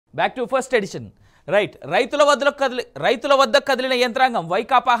Back to first edition right రైతుల వద్ద కదిలిన యంత్రాంగం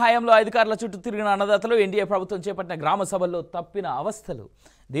వైకాపా హయాంలో అధికారుల చుట్టూ తిరిగిన అన్నదాతలు ఎన్డీఏ ప్రభుత్వం చేపట్టిన గ్రామ సభల్లో తప్పిన అవస్థలు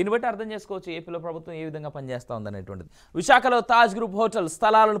దీన్ని బట్టి అర్థం చేసుకోవచ్చు ఏపీలో ప్రభుత్వం ఏ విధంగా పనిచేస్తూ ఉందనేటువంటిది. విశాఖలో తాజ్ గ్రూప్ హోటల్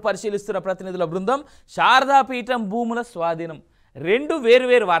స్థలాలను పరిశీలిస్తున్న ప్రతినిధుల బృందం శారదాపీఠం భూముల స్వాధీనం రెండు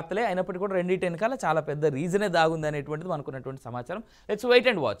వేరు వార్తలే అయినప్పటికీ కూడా రెండింటి వెనకాల చాలా పెద్ద రీజనే దాగుంది అనేటువంటిది మనకున్నటువంటి సమాచారం. లెట్స్ వెయిట్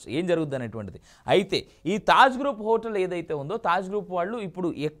అండ్ వాచ్ ఏం జరుగుద్ది అనేటువంటిది. అయితే ఈ తాజ్ గ్రూప్ హోటల్ ఏదైతే ఉందో తాజ్ గ్రూప్ వాళ్ళు ఇప్పుడు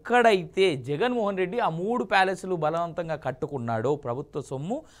ఎక్కడైతే జగన్మోహన్ రెడ్డి ఆ 3 ప్యాలెస్లు బలవంతంగా కట్టుకున్నాడో ప్రభుత్వ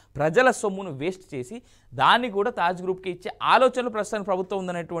సొమ్ము ప్రజల సొమ్మును వేస్ట్ చేసి దాన్ని కూడా తాజ్ గ్రూప్కి ఇచ్చే ఆలోచనలు ప్రస్తుతం ప్రభుత్వం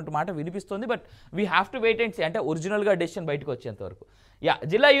ఉందనేటువంటి మాట వినిపిస్తుంది. But we have to wait and see అంటే ఒరిజినల్గా డెసిషన్ బయటకు వచ్చేంత వరకు.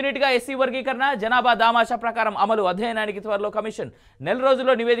 జిల్లా యూనిట్గా ఎస్సీ వర్గీకరణ జనాభా దామాషా ప్రకారం అమలు అధ్యయనానికి త్వరలో కమిషన్ నెల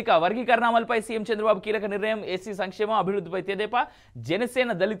రోజుల్లో నివేదిక వర్గీకరణ అమలుపై సీఎం చంద్రబాబు కీలక నిర్ణయం ఎస్సీ సంక్షేమం అభివృద్ధిపై తెదేపా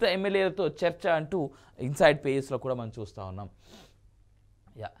జనసేన దళిత ఎమ్మెల్యేలతో చర్చ అంటూ ఇన్సైడ్ పేజెస్లో కూడా మనం చూస్తూ ఉన్నాం.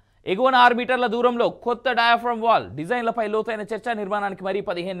 ఎగువన 6 మీటర్ల దూరంలో కొత్త డయాఫ్రమ్ వాల్ డిజైన్లపై లోతైన చర్చ నిర్మాణానికి మరీ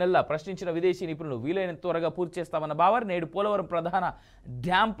 15 నెలల ప్రశ్నించిన విదేశీ నిపుణులు వీలైనంత త్వరగా పూర్తి చేస్తామన్న బావర్ నేడు పోలవరం ప్రధాన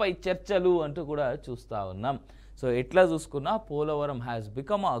డ్యాంపై చర్చలు అంటూ కూడా చూస్తూ ఉన్నాం. సో ఎట్లా చూసుకున్నా Polavaram has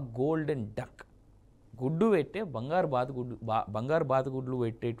become a golden duck గుడ్డు పెట్టే బంగారు బాతుగుడ్లు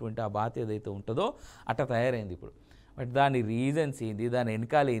పెట్టేటువంటి ఆ బాత్ ఏదైతే ఉంటుందో అట్లా తయారైంది ఇప్పుడు. బట్ దాని రీజన్స్ ఏంది దాని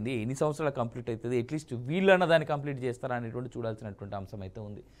వెనకాల ఏంది ఎన్ని సంవత్సరాలు కంప్లీట్ అవుతుంది అట్లీస్ట్ వీళ్ళన్న దాన్ని కంప్లీట్ చేస్తారా అనేటువంటి చూడాల్సినటువంటి అంశం అయితే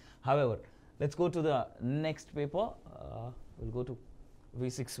ఉంది. However let's go to the next paper will go to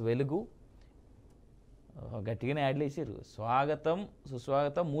V6 వెలుగు గట్టిగానే యాడ్లు వేసారు. స్వాగతం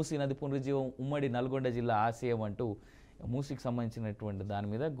సుస్వాగతం మూసీ నది పునరుజ్జీవం ఉమ్మడి నల్గొండ జిల్లా ఆశయం అంటూ మూసీకి సంబంధించినటువంటి దాని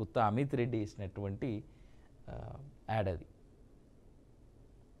మీద గుత్తా అమిత్ రెడ్డి వేసినటువంటి యాడ్ అది.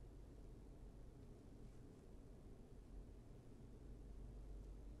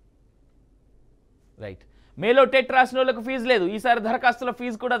 రైట్ మేలో టెట్ రాసిన వాళ్ళకు ఫీజు లేదు ఈసారి దరఖాస్తుల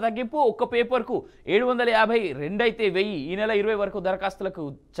ఫీజు కూడా తగ్గింపు ఒక్క పేపర్కు 750 రెండైతే 1000 ఈ నెల 20 వరకు దరఖాస్తులకు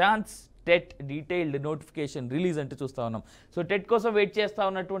chance TET detailed notification release అంటే చూస్తూ ఉన్నాం. సో టెట్ కోసం వెయిట్ చేస్తూ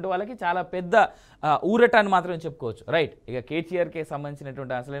ఉన్నటువంటి వాళ్ళకి చాలా పెద్ద ఊరట అని మాత్రం చెప్పుకోవచ్చు. రైట్ ఇక కేటీఆర్కి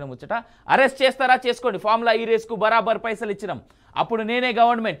సంబంధించినటువంటి అసలైన ముచ్చట అరెస్ట్ చేస్తారా చేసుకోండి ఫార్ములా ఈ రేస్కు బరాబర్ పైసలు ఇచ్చినాం అప్పుడు నేనే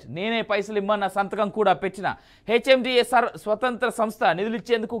గవర్నమెంట్ నేనే పైసలు ఇమ్మన్న సంతకం కూడా పెట్టిన హెచ్ఎండిఏ స్వతంత్ర సంస్థ నిధులు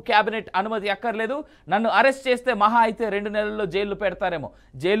ఇచ్చేందుకు క్యాబినెట్ అనుమతి అక్కర్లేదు నన్ను అరెస్ట్ చేస్తే మహా అయితే 2 నెలల్లో జైల్లో పెడతారేమో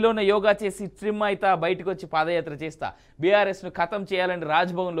జైల్లోనే యోగా చేసి ట్రిమ్ అయితా బయటకు వచ్చి పాదయాత్ర చేస్తా బీఆర్ఎస్ను ఖతం చేయాలని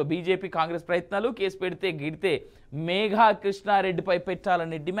రాజ్భవన్లో బీజేపీ కాంగ్రెస్ ప్రయత్నాలు కేసు పెడితే గిడితే మేఘా కృష్ణారెడ్డిపై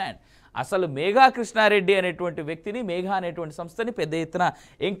పెట్టాలని డిమాండ్. అసలు మేఘా కృష్ణారెడ్డి అనేటువంటి వ్యక్తిని మేఘా అనేటువంటి సంస్థని పెద్ద ఎత్తున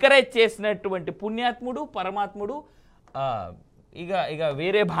ఎంకరేజ్ చేసినటువంటి పుణ్యాత్ముడు పరమాత్ముడు ఇక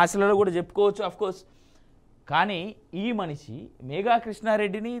వేరే భాషలలో కూడా చెప్పుకోవచ్చు అఫ్కోర్స్. కానీ ఈ మనిషి మేఘా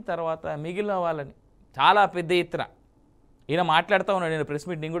కృష్ణారెడ్డిని తర్వాత మిగిలిన వాళ్ళని చాలా పెద్ద ఎత్తున ఈయన మాట్లాడుతూ ఉన్నాడు. నేను ప్రెస్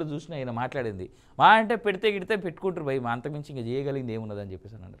మీట్ నేను కూడా చూసిన ఈయన మాట్లాడింది మా అంటే పెడితే గిడితే పెట్టుకుంటారు భయ్ మా అంతకుమించి ఇంకా చేయగలిగింది ఏమున్నదని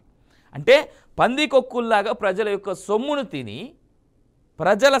చెప్పేసి అన్నారు. అంటే పందికొక్కుల్లాగా ప్రజల యొక్క సొమ్మును తిని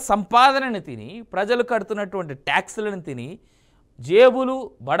ప్రజల సంపాదనను తిని ప్రజలు కడుతున్నటువంటి ట్యాక్సులను తిని జేబులు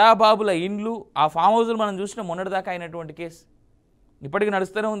బడాబాబుల ఇండ్లు ఆ ఫామ్ హౌజులు మనం చూసిన మొన్నటిదాకా అయినటువంటి కేసు ఇప్పటికీ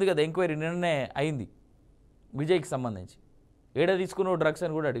నడుస్తూనే ఉంది కదా. ఎంక్వైరీ నిన్ననే అయింది విజయ్కి సంబంధించి ఏడా తీసుకున్న డ్రగ్స్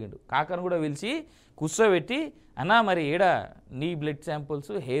అని కూడా అడిగిండు కాకను కూడా పిలిచి కూర్చోబెట్టి అన్నా మరి ఏడా నీ బ్లడ్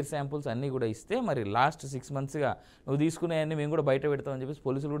శాంపుల్స్ హెయిర్ శాంపుల్స్ అన్నీ కూడా ఇస్తే మరి లాస్ట్ 6 మంత్స్గా నువ్వు తీసుకునేవన్నీ మేము కూడా బయట పెడతామని చెప్పేసి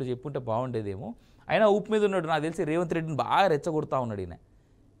పోలీసులు కూడా చెప్పుంటే బాగుండేదేమో. అయినా ఊపు మీద ఉన్నాడు నాకు తెలిసి రేవంత్ రెడ్డిని బాగా రెచ్చగొడతా ఉన్నాడు ఈయన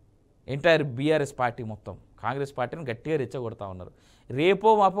ఎంటైర్ బీఆర్ఎస్ పార్టీ మొత్తం కాంగ్రెస్ పార్టీని గట్టిగా రెచ్చగొడతా ఉన్నారు. రేపో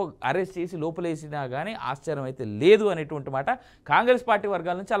మాపో అరెస్ట్ చేసి లోపలేసినా కానీ ఆశ్చర్యం అయితే లేదు అనేటువంటి మాట కాంగ్రెస్ పార్టీ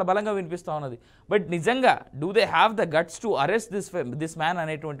వర్గాల నుంచి చాలా బలంగా వినిపిస్తూ ఉన్నది. బట్ నిజంగా do they have the guts to arrest this man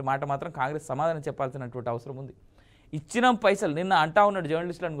అనేటువంటి మాట మాత్రం కాంగ్రెస్ సమాధానం చెప్పాల్సినటువంటి అవసరం ఉంది. ఇచ్చిన పైసలు నిన్న అంటా ఉన్నాడు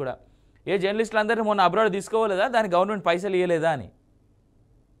జర్నలిస్టులను కూడా ఏ జర్నలిస్టులు అందరినీ మొన్న అబ్రాడ్ తీసుకోలేదా దానికి గవర్నమెంట్ పైసలు ఇవ్వలేదా అని.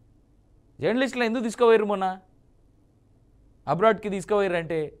 జర్నలిస్టులు ఎందుకు తీసుకోపోయారు మొన్న అబ్రాడ్కి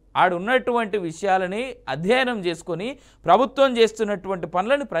తీసుకుపోయారంటే ఆడున్నటువంటి విషయాలని అధ్యయనం చేసుకొని ప్రభుత్వం చేస్తున్నటువంటి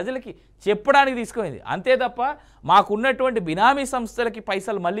పనులను ప్రజలకి చెప్పడానికి తీసుకుపోయింది అంతే తప్ప మాకున్నటువంటి బినామీ సంస్థలకి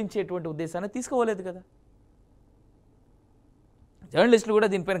పైసలు మళ్లించేటువంటి ఉద్దేశాన్ని తీసుకోలేదు కదా. జర్నలిస్టులు కూడా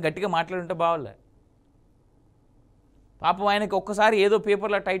దీనిపైన గట్టిగా మాట్లాడుంటే బావాలే. పాపం ఆయనకి ఒక్కసారి ఏదో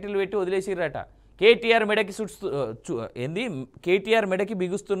పేపర్లో టైటిల్ పెట్టి వదిలేసిరట కేటీఆర్ మెడకి కేటీఆర్ మెడకి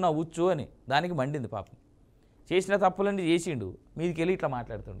బిగుస్తున్న ఉచ్చు అని దానికి మండింది పాపం. చేసిన తప్పులన్నీ చేసిండు మీదికి వెళ్ళి ఇట్లా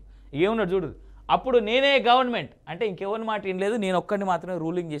మాట్లాడుతుండు ఏమన్నాడు చూడు అప్పుడు నేనే గవర్నమెంట్ అంటే ఇంకెవరి మాట ఏం లేదు నేను ఒక్కడిని మాత్రమే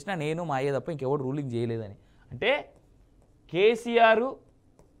రూలింగ్ చేసినా నేను మా అయ్యే తప్ప ఇంకెవరు రూలింగ్ చేయలేదని. అంటే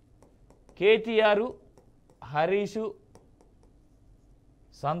కేటీఆర్ హరీషు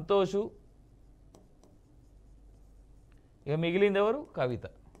సంతోషు ఇక మిగిలింది ఎవరు కవిత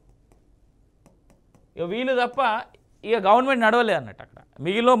ఇక వీళ్ళు తప్ప ఇక గవర్నమెంట్ నడవలేదు అన్నట్టు అక్కడ.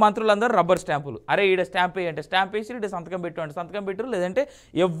 మిగిలిన మంత్రులందరూ రబ్బర్ స్టాంపులు. అరే ఈడ స్టాంప్ వేయంటే స్టాంప్ వేసి ఈడ సంతకం పెట్టు అంటే సంతకం పెట్టరు, లేదంటే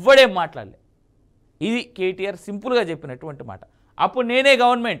ఎవ్వడేం మాట్లాడలే. ఇది కేటీఆర్ సింపుల్గా చెప్పినటువంటి మాట. అప్పుడు నేనే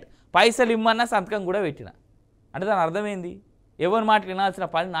గవర్నమెంట్ పైసలు ఇమ్మన్నా సంతకం కూడా పెట్టిన అంటే దాని అర్థమైంది, ఎవరి మాట వినాల్సిన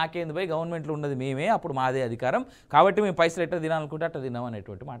పని నాకేంది పోయి, గవర్నమెంట్లో ఉన్నది మేమే, అప్పుడు మాదే అధికారం, కాబట్టి మేము పైసలు ఎట్లా తినాలనుకుంటే అట్లా తిన్నాం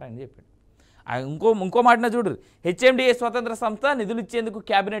అనేటువంటి మాట ఆయన చెప్పాడు. ఇంకో మాటన చూడు, హెచ్ఎండిఏ స్వతంత్ర సంస్థ నిధులు ఇచ్చేందుకు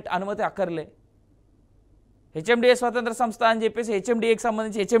క్యాబినెట్ అనుమతి అక్కర్లే. హెచ్ఎండిఏ స్వతంత్ర సంస్థ అని చెప్పేసి హెచ్ఎండిఏకి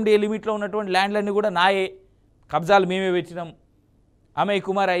సంబంధించి హెచ్ఎండిఏ లిమిట్లో ఉన్నటువంటి ల్యాండ్లన్నీ కూడా నాయే, కబ్జాలు మేమే పెట్టినాం. అమయ్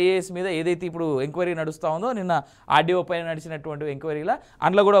కుమార్ ఐఏఎస్ మీద ఏదైతే ఇప్పుడు ఎంక్వైరీ నడుస్తూ ఉందో, నిన్న ఆర్డీఓ పైన నడిచినటువంటి ఎంక్వైరీలో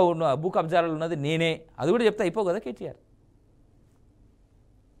అందులో కూడా ఉన్న భూ కబ్జాలు ఉన్నది నేనే, అది కూడా చెప్తే అయిపో కదా కేటీఆర్.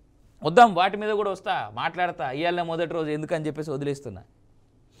 వద్దాం వాటి మీద కూడా వస్తా మాట్లాడతా, ఇవాళ మొదటి రోజు ఎందుకని చెప్పేసి వదిలేస్తున్నా.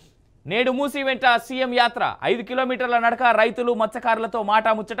 నేడు మూసి వెంట సీఎం యాత్ర, 5 కిలోమీటర్ల నడక, రైతులు మత్స్యకారులతో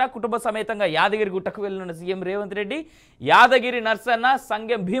మాటాముచ్చట, కుటుంబ సమేతంగా యాదగిరి గుట్టకు వెళ్లిన సీఎం రేవంత్ రెడ్డి. యాదగిరి నర్సన్న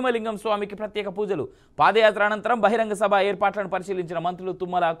సంగం భీమలింగం స్వామికి ప్రత్యేక పూజలు. పాదయాత్ర అనంతరం బహిరంగ సభ ఏర్పాట్లను పరిశీలించిన మంత్రులు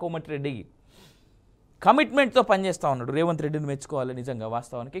తుమ్మల, కోమటిరెడ్డి. కమిట్మెంట్తో పనిచేస్తూ ఉన్నాడు రేవంత్ రెడ్డిని, మెచ్చుకోవాలి నిజంగా.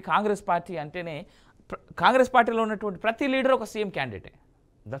 వాస్తవానికి కాంగ్రెస్ పార్టీ అంటేనే, కాంగ్రెస్ పార్టీలో ఉన్నటువంటి ప్రతి లీడర్ ఒక CM క్యాండిడేటే.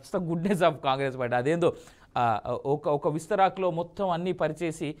 That's the goodness of Congress party. అదేందో ఒక విస్తరాకులో మొత్తం అన్నీ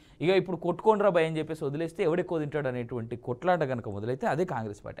పరిచేసి ఇక ఇప్పుడు కొట్టుకోండ్రా భయ అని చెప్పేసి వదిలేస్తే ఎవడెక్కువ తింటాడు అనేటువంటి కొట్లాట కనుక మొదలైతే అదే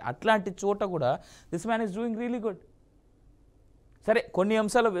కాంగ్రెస్ పార్టీ. అట్లాంటి చోట కూడా this man is doing really good. సరే కొన్ని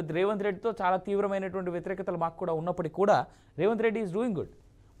అంశాలు రేవంత్ రెడ్డితో చాలా తీవ్రమైనటువంటి వ్యతిరేకతలు మాకు కూడా ఉన్నప్పటికీ కూడా Revanth Reddy is doing good.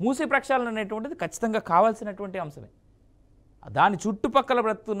 Musi ప్రక్షాళన అనేటువంటిది ఖచ్చితంగా కావాల్సినటువంటి అంశమే. దాని చుట్టుపక్కల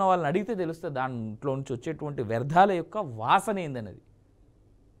బ్రతుకున్న వాళ్ళని అడిగితే తెలుస్తుంది దాంట్లో నుంచి వచ్చేటువంటి వ్యర్థాల యొక్క వాసన ఏందనేది.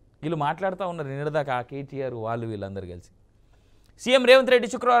 వీళ్ళు మాట్లాడుతూ ఉన్నారు నిన్నదాకా కేటీఆర్ వాళ్ళు వీళ్ళందరూ కలిసి. సీఎం రేవంత్ రెడ్డి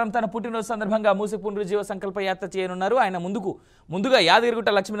శుక్రవారం తన పుట్టినరోజు సందర్భంగా మూసి పునరుజ్జీవ సంకల్ప యాత్ర చేయనున్నారు. ఆయన ముందుగా యాదగిరిగుట్ట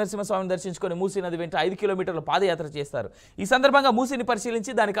లక్ష్మీనరసింహస్వామిని దర్శించుకొని మూసీ నది వెంట 5 కిలోమీటర్ల పాదయాత్ర చేస్తారు. ఈ సందర్భంగా మూసీని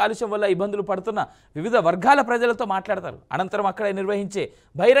పరిశీలించి దాని కాలుష్యం వల్ల ఇబ్బందులు పడుతున్న వివిధ వర్గాల ప్రజలతో మాట్లాడతారు. అనంతరం అక్కడ నిర్వహించే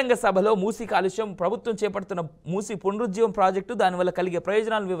బహిరంగ సభలో మూసీ కాలుష్యం, ప్రభుత్వం చేపడుతున్న మూసీ పునరుజ్జీవం ప్రాజెక్టు, దానివల్ల కలిగే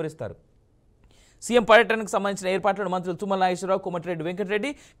ప్రయోజనాలను వివరిస్తారు. సీఎం పర్యటనకు సంబంధించిన ఏర్పాట్లను మంత్రులు తుమ్మల నాగేశ్వరరావు, కోమటిరెడ్డి వెంకటరెడ్డి,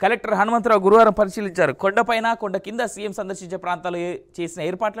 కలెక్టర్ హనుమంతరావు గురువారం పరిశీలించారు. కొండపైన, కొండ కింద సీఎం సందర్శించే ప్రాంతాల్లో చేసిన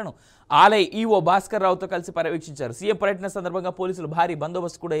ఏర్పాట్లను ఆలయ ఈవో భాస్కర్ రావుతో కలిసి పర్యవేక్షించారు. సీఎం పర్యటన సందర్భంగా పోలీసులు భారీ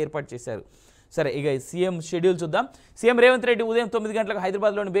బందోబస్తు కూడా ఏర్పాటు చేశారు. సరే ఇక సీఎం షెడ్యూల్ చూద్దాం. సీఎం రేవంత్ రెడ్డి ఉదయం 9 గంటలకు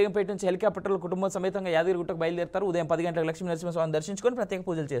హైదరాబాద్లోని బేగంపేట నుంచి హెలికాప్టర్లో కుటుంబ సమేతంగా యాదగిరిగుట్టకు బయలుదేరుతారు. ఉదయం 10 గంటలకు లక్ష్మీనరసింహస్వామిని దర్శించుకొని ప్రత్యేక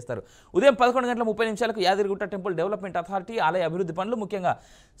పూజలు చేస్తారు. ఉదయం 11:30 యాదగిరిగుట్ట టెంపుల్ డెవలప్మెంట్ అథారిటీ ఆలయ అభివృద్ధి పనులు, ముఖ్యంగా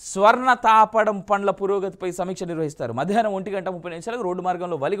స్వర్ణ తాపడం పనుల పురోగతిపై సమీక్ష నిర్వహిస్తారు. మధ్యాహ్నం 1:30 రోడ్డు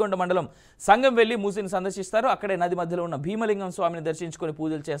మార్గంలో వలిగొండ మండలం సంగం వెళ్లి మూసీని సందర్శిస్తారు. అక్కడే నది మధ్యలో ఉన్న భీమలింగం స్వామిని దర్శించుకొని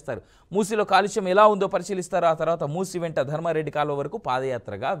పూజలు చేస్తారు. మూసీలో కాలుష్యం ఎలా ఉందో పరిశీలిస్తారు. ఆ తర్వాత మూసీ వెంట ధర్మారెడ్డి కాలువ వరకు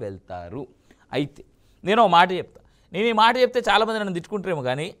పాదయాత్రగా వెళ్తారు. అయితే నేను మాట చెప్తా, నేను ఈ మాట చెప్తే చాలామంది నన్ను తిట్టుకుంటారేమో,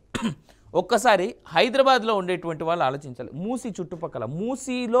 కానీ ఒక్కసారి హైదరాబాద్లో ఉండేటువంటి వాళ్ళు ఆలోచించాలి. మూసీ చుట్టుపక్కల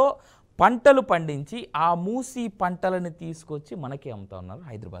మూసీలో పంటలు పండించి ఆ మూసీ పంటలను తీసుకొచ్చి మనకే అమ్ముతా ఉన్నారు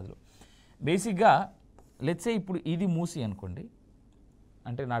హైదరాబాద్లో. బేసిక్గా లెట్సే ఇప్పుడు ఇది మూసీ అనుకోండి,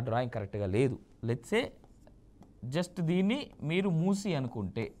 అంటే నా డ్రాయింగ్ కరెక్ట్గా లేదు, లెట్సే జస్ట్ దీన్ని మీరు మూసీ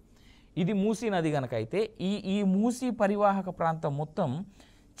అనుకుంటే, ఇది మూసీ నది కనుక అయితే ఈ మూసీ పరివాహక ప్రాంతం మొత్తం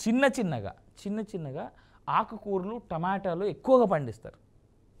చిన్న చిన్నగా ఆకుకూరలు, టమాటాలు ఎక్కువగా పండిస్తారు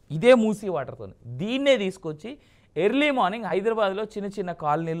ఇదే మూసీ వాటర్తో. దీన్నే తీసుకొచ్చి ఎర్లీ మార్నింగ్ హైదరాబాద్లో చిన్న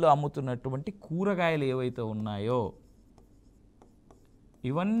కాలనీల్లో అమ్ముతున్నటువంటి కూరగాయలు ఏవైతే ఉన్నాయో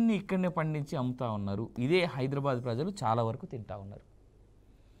ఇవన్నీ ఇక్కడనే పండించి అమ్ముతూ ఉన్నారు. ఇదే హైదరాబాద్ ప్రజలు చాలా వరకు తింటూ ఉన్నారు.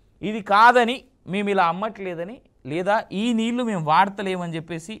 ఇది కాదని మేము ఇలా అమ్మట్లేదని, లేదా ఈ నీళ్లు మేము వాడతలేమని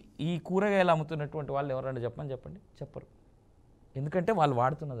చెప్పేసి ఈ కూరగాయలు అమ్ముతున్నటువంటి వాళ్ళు ఎవరైనా చెప్పండి, చెప్పరు. ఎందుకంటే వాళ్ళు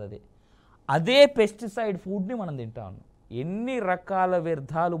వాడుతున్నది అదే పెస్టిసైడ్ ఫుడ్ని మనం తింటా ఉన్నాం. ఎన్ని రకాల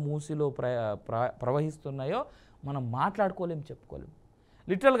వ్యర్థాలు మూసిలో ప్రవహిస్తున్నాయో మనం మాట్లాడుకోలేము, చెప్పుకోలేము.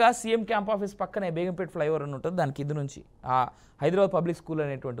 లిటరల్గా సీఎం క్యాంప్ ఆఫీస్ పక్కనే బేగంపేట ఫ్లైఓవర్ అని ఉంటుంది, దానికి కింద నుంచి ఆ హైదరాబాద్ పబ్లిక్ స్కూల్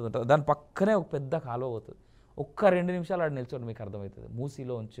అనేటువంటిది ఉంటుంది, దాని పక్కనే ఒక పెద్ద కాలువ పోతుంది. ఒక్క 2 నిమిషాలు ఆడ నిల్చోండి, మీకు అర్థమవుతుంది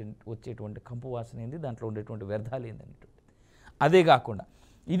మూసీలో వచ్చేటువంటి కంపు వాసన ఏంది, దాంట్లో ఉండేటువంటి వ్యర్థాలు ఏంది అనేటువంటిది. అదే కాకుండా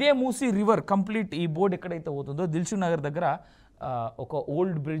ఇదే మూసీ రివర్ కంప్లీట్ ఈ బోర్డు ఎక్కడైతే పోతుందో దిల్సుఖ్ నగర్ దగ్గర ఒక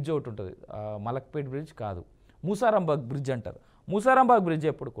ఓల్డ్ బ్రిడ్జ్ ఒకటి ఉంటుంది, మలక్పేట్ బ్రిడ్జ్ కాదు, మూసారాంబాగ్ బ్రిడ్జ్ అంటారు. మూసారాంబాగ్ బ్రిడ్జ్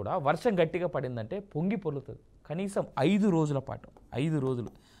ఎప్పుడు కూడా వర్షం గట్టిగా పడిందంటే పొంగి పొర్లుతుంది. కనీసం 5 రోజుల పాటు, 5 రోజులు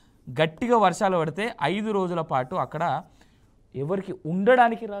గట్టిగా వర్షాలు పడితే 5 రోజుల పాటు అక్కడ ఎవరికి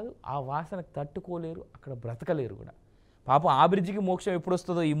ఉండడానికి రాదు, ఆ వాసనకు తట్టుకోలేరు, అక్కడ బ్రతకలేరు కూడా. పాపం ఆ బ్రిడ్జికి మోక్షం ఎప్పుడు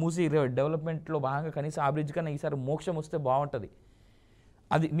వస్తుందో, ఈ మూసీ డెవలప్మెంట్లో భాగంగా కనీసం ఆ బ్రిడ్జ్ కన్నా ఈసారి మోక్షం వస్తే బాగుంటుంది,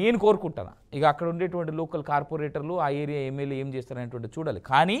 అది నేను కోరుకుంటాను. ఇక అక్కడ ఉండేటువంటి లోకల్ కార్పొరేటర్లు, ఆ ఏరియా ఎమ్మెల్యే ఏం చేస్తారనేటువంటి చూడాలి.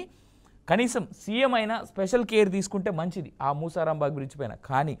 కానీ కనీసం సీఎం అయినా స్పెషల్ కేర్ తీసుకుంటే మంచిది ఆ మూసారాంబాగ్ బ్రిడ్జ్ పైన.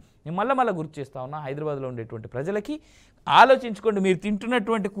 కానీ నేను మళ్ళీ గుర్తు చేస్తా ఉన్నా, హైదరాబాద్లో ఉండేటువంటి ప్రజలకి ఆలోచించుకోండి, మీరు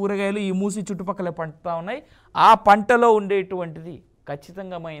తింటున్నటువంటి కూరగాయలు ఈ మూసి చుట్టుపక్కల పండుతూ ఉన్నాయి. ఆ పంటలో ఉండేటువంటిది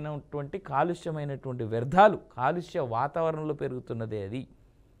ఖచ్చితంగామైనటువంటి కాలుష్యమైనటువంటి వ్యర్థాలు, కాలుష్య వాతావరణంలో పెరుగుతున్నదే అది.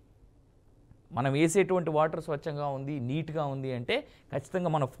 మనం వేసేటువంటి వాటర్ స్వచ్ఛంగా ఉంది, నీట్గా ఉంది అంటే ఖచ్చితంగా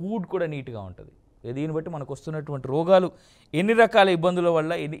మన ఫుడ్ కూడా నీట్గా ఉంటుంది. దీన్ని బట్టి మనకు వస్తున్నటువంటి రోగాలు ఎన్ని రకాల ఇబ్బందుల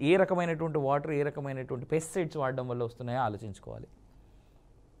వల్ల, ఏ రకమైనటువంటి వాటర్, ఏ రకమైనటువంటి పెస్టిసైడ్స్ వాడడం వల్ల వస్తున్నాయో ఆలోచించుకోవాలి.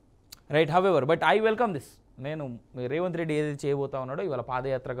 Right, however but I welcome this. నేను రేవంత్ రెడ్డి ఏదైతే చేయబోతా ఉన్నాడో, ఇవాళ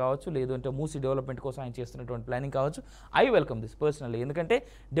పాదయాత్ర కావచ్చు, లేదంటే మూసి డెవలప్మెంట్ కోసం ఆయన చేస్తున్నటువంటి ప్లానింగ్ కావచ్చు, ఐ వెల్కమ్ దిస్ పర్సనల్లీ. ఎందుకంటే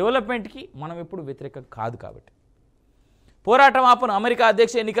డెవలప్మెంట్కి మనం ఎప్పుడు వ్యతిరేకం కాదు కాబట్టి. పోరాటం ఆపను, అమెరికా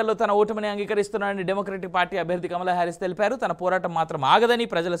అధ్యక్ష ఎన్నికల్లో తన ఓటమిని అంగీకరిస్తున్నారని డెమోక్రటిక్ పార్టీ అభ్యర్థి కమలా హ్యారిస్ తెలిపారు. తన పోరాటం మాత్రం ఆగదని,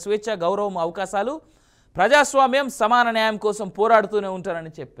 ప్రజల స్వేచ్ఛ, గౌరవం, అవకాశాలు, ప్రజాస్వామ్యం, సమాన న్యాయం కోసం పోరాడుతూనే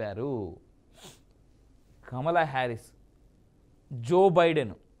ఉంటారని చెప్పారు. కమలా హ్యారిస్, జో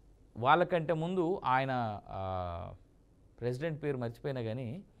బైడెన్ వాళ్ళకంటే ముందు ఆయన ప్రెసిడెంట్ పేరు మర్చిపోయినా కానీ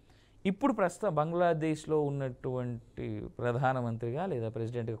ఇప్పుడు ప్రస్తుతం బంగ్లాదేశ్లో ఉన్నటువంటి ప్రధానమంత్రిగా లేదా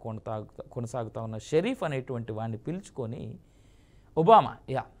ప్రెసిడెంట్గా కొనసాగుతూ ఉన్న షరీఫ్ అనేటువంటి వాడిని పిలుచుకొని ఒబామా,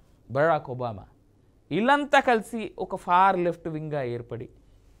 బరాక్ ఒబామా వీళ్ళంతా కలిసి ఒక ఫార్ లెఫ్ట్ వింగ్గా ఏర్పడి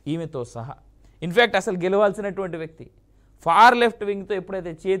ఈమెతో సహా, ఇన్ఫ్యాక్ట్ అసలు గెలవాల్సినటువంటి వ్యక్తి ఫార్ లెఫ్ట్ వింగ్తో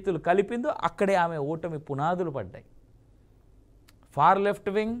ఎప్పుడైతే చేతులు కలిపిందో అక్కడే ఆమె ఓటమి పునాదులు పడ్డాయి. Far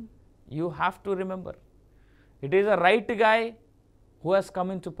left wing, you have to remember, it is a right guy who has come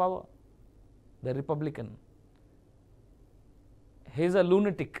into power, the Republican. He is a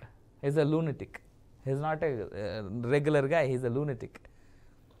lunatic, he is not a regular guy, he is a lunatic.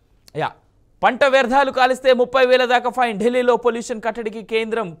 పంట వ్యర్థాలు కాలిస్తే 30,000 దాకా fine. ఢిల్లీలో pollution కట్టడికి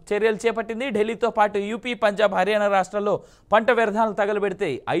కేంద్రం చర్యలు చేపట్టింది. ఢిల్లీతో పాటు యూపీ, పంజాబ్, హర్యానా రాష్ట్రాల్లో పంట వ్యర్థాలు తగలబెడితే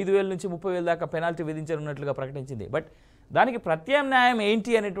 5,000 నుంచి 30,000 దాకా పెనాల్టీ విధించనున్నట్లుగా ప్రకటించింది. బట్ దానికి ప్రత్యామ్నాయం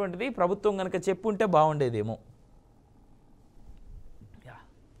ఏంటి అనేటువంటిది ప్రభుత్వం కనుక చెప్పుంటే బాగుండేదేమో.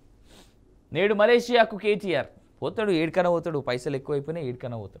 నేడు మలేషియాకు కేటీఆర్ పోతాడు, ఏడుకన పోతాడు, పైసలు ఎక్కువైపోయినాయి,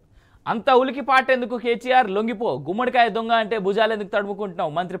 ఏడుకన పోతాడు. అంత ఉలికి పాటేందుకు కేటీఆర్, లొంగిపో, గుమ్మడికాయ దొంగ అంటే భుజాలు ఎందుకు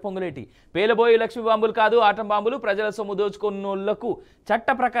తడుముకుంటున్నావు? మంత్రి పొంగులేటి. పేలబోయి లక్ష్మీ బాంబులు కాదు, ఆటం బాంబులు, ప్రజల సొమ్ము దోచుకున్నోళ్లకు చట్ట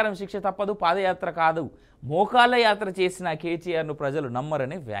ప్రకారం శిక్ష తప్పదు, పాదయాత్ర కాదు, మోకాళ్ళ యాత్ర చేసిన కేటీఆర్ను ప్రజలు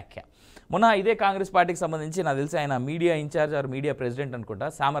నమ్మరని వ్యాఖ్య. మొన్న ఇదే కాంగ్రెస్ పార్టీకి సంబంధించి నాకు తెలిసి ఆయన media incharge are media president అనుకుంటా,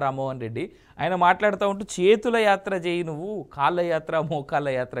 రామ్మోహన్ రెడ్డి, ఆయన మాట్లాడుతూ ఉంటూ చేతుల యాత్ర చేయి నువ్వు, కాళ్ళ యాత్ర, మోకాళ్ళ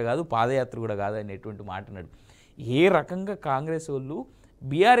యాత్ర కాదు, పాదయాత్ర కూడా కాదు అనేటువంటి మాట అన్నాడు. ఏ రకంగా కాంగ్రెస్ వాళ్ళు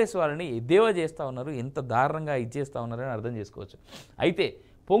బీఆర్ఎస్ వాళ్ళని ఎద్దేవా చేస్తూ ఉన్నారు, ఎంత దారుణంగా ఇచ్చేస్తూ ఉన్నారని అర్థం చేసుకోవచ్చు. అయితే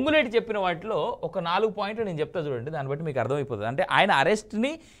పొంగులేటి చెప్పిన వాటిలో ఒక 4 పాయింట్లు నేను చెప్తా చూడండి, దాన్ని బట్టి మీకు అర్థమైపోతుంది. అంటే ఆయన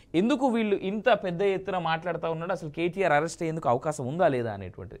అరెస్ట్ని ఎందుకు వీళ్ళు ఇంత పెద్ద ఎత్తున మాట్లాడుతూ ఉన్నాడు, అసలు కేటీఆర్ అరెస్ట్ అయ్యేందుకు అవకాశం ఉందా లేదా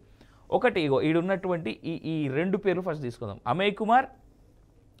అనేటువంటిది. ఒకటి, ఇగో ఈడున్నటువంటి ఈ 2 పేర్లు ఫస్ట్ తీసుకుందాం. అమయ్ కుమార్,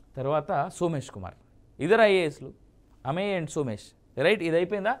 తర్వాత సోమేష్ కుమార్, ఇద్దరు ఐఏఎస్లు, అమయ్ అండ్ సోమేష్. రైట్, ఇది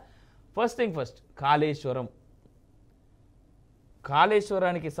అయిపోయిందా? ఫస్ట్ థింగ్ ఫస్ట్,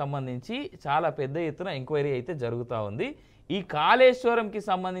 కాళేశ్వరానికి సంబంధించి చాలా పెద్ద ఎత్తున ఎంక్వైరీ అయితే జరుగుతూ ఉంది. ఈ కాళేశ్వరంకి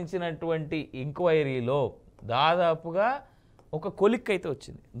సంబంధించినటువంటి ఎంక్వైరీలో దాదాపుగా ఒక కొలిక్ అయితే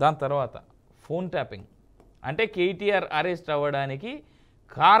వచ్చింది. దాని తర్వాత ఫోన్ ట్యాపింగ్, అంటే కేటీఆర్ అరెస్ట్ అవ్వడానికి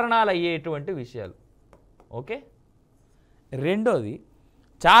కారణాలు అయ్యేటువంటి విషయాలు. ఓకే, రెండోది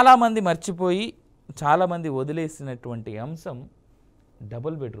చాలామంది మర్చిపోయి చాలామంది వదిలేసినటువంటి అంశం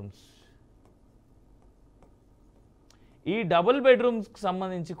డబుల్ బెడ్రూమ్స్. ఈ డబుల్ బెడ్రూమ్స్కి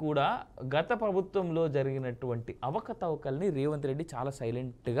సంబంధించి కూడా గత ప్రభుత్వంలో జరిగినటువంటి అవకతవకల్ని రేవంత్ రెడ్డి చాలా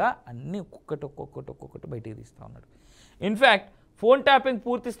సైలెంట్గా అన్నీ ఒక్కొక్కటి బయటికి తీస్తూ ఉన్నాడు. ఇన్ఫ్యాక్ట్ ఫోన్ ట్యాపింగ్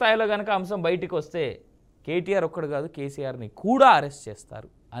పూర్తి స్థాయిలో కనుక అంశం బయటికి వస్తే కేటీఆర్ ఒక్కడు కాదు, కేసీఆర్ని కూడా అరెస్ట్ చేస్తారు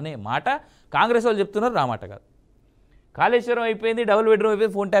అనే మాట కాంగ్రెస్ వాళ్ళు చెప్తున్నారు, నా మాట కాదు. కాళేశ్వరం అయిపోయింది, డబుల్ బెడ్రూమ్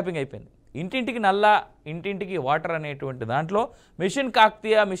అయిపోయింది, ఫోన్ ట్యాపింగ్ అయిపోయింది. ఇంటింటికి నల్ల, ఇంటింటికి వాటర్ అనేటువంటి దాంట్లో మిషన్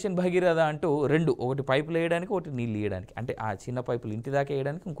కాకతీయ, మిషన్ భగీరథ అంటూ 2, ఒకటి పైపులు వేయడానికి, ఒకటి నీళ్ళు వేయడానికి. అంటే ఆ చిన్న పైపులు ఇంటి దాకా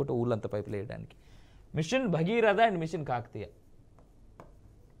వేయడానికి, ఇంకోటి ఊళ్ళంతా పైపులు వేయడానికి. Machine Bhagiratha and machine Kakatiya,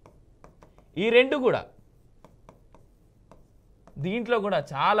 ఈ 2 కూడా దీంట్లో కూడా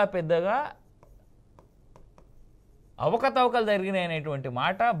చాలా పెద్దగా అవకతవకలు జరిగినాయి అనేటువంటి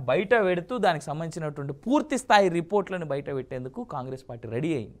మాట బయట పెడుతూ దానికి సంబంధించినటువంటి పూర్తి స్థాయి రిపోర్ట్లను బయట పెట్టేందుకు కాంగ్రెస్ పార్టీ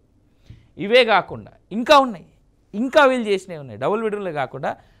రెడీ అయింది. ఇవే కాకుండా ఇంకా ఉన్నాయి, ఇంకా వీళ్ళు చేసినవి ఉన్నాయి. డబుల్ బెడ్రూమ్లే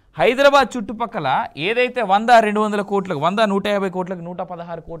కాకుండా హైదరాబాద్ చుట్టుపక్కల ఏదైతే 100-200 కోట్లకు, 100-150 కోట్లకు,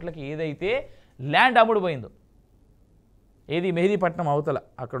 116 కోట్లకి ఏదైతే ల్యాండ్ అమ్ముడుపోయిందో, ఏది మెహదీపట్నం అవతల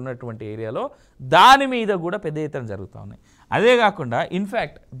అక్కడ ఉన్నటువంటి ఏరియాలో, దాని మీద కూడా పెద్ద ఎత్తున జరుగుతూ ఉన్నాయి. అదే కాకుండా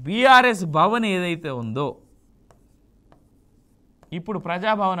ఇన్ఫ్యాక్ట్ బీఆర్ఎస్ భవన్ ఏదైతే ఉందో, ఇప్పుడు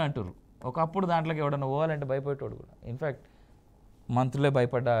ప్రజాభవన్ అంటారు, ఒకప్పుడు దాంట్లోకి ఎవడన్నా పోవాలంటే భయపడేటోడు కూడా. ఇన్ఫ్యాక్ట్ మంత్రులే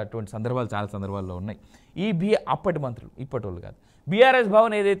భయపడ్డటువంటి సందర్భాలు చాలా సందర్భాల్లో ఉన్నాయి. అప్పటి మంత్రులు, ఇప్పటి వాళ్ళు కాదు. బీఆర్ఎస్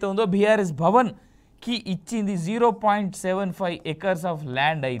భవన్ ఏదైతే ఉందో బీఆర్ఎస్ భవన్కి ఇచ్చింది 0.75 ఎకర్స్ ఆఫ్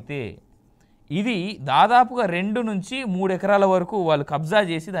ల్యాండ్ అయితే ఇది దాదాపుగా 2 నుంచి 3 ఎకరాల వరకు వాళ్ళు కబ్జా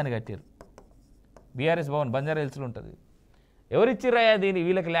చేసి దాన్ని కట్టారు. బీఆర్ఎస్ భవన్ బంజారా హిల్స్లో ఉంటుంది. ఎవరిచ్చిర్రయ్యా దీన్ని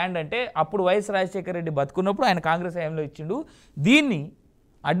వీళ్ళకి ల్యాండ్ అంటే అప్పుడు వైఎస్ రాజశేఖర రెడ్డి బతుకున్నప్పుడు ఆయన కాంగ్రెస్ హయాంలో ఇచ్చిండు. దీన్ని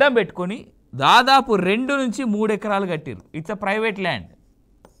అడ్డం పెట్టుకొని దాదాపు 2 నుంచి 3 ఎకరాలు కట్టిరు. It's a private land.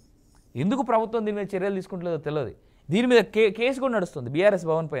 ఎందుకు ప్రభుత్వం దీని మీద చర్యలు తీసుకుంటలేదో తెలియదు. దీని మీద కేసు కూడా నడుస్తుంది బీఆర్ఎస్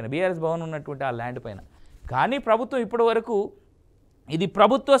భవన్ పైన, బీఆర్ఎస్ భవన్ ఉన్నటువంటి ఆ ల్యాండ్ పైన. కానీ ప్రభుత్వం ఇప్పటి వరకు ఇది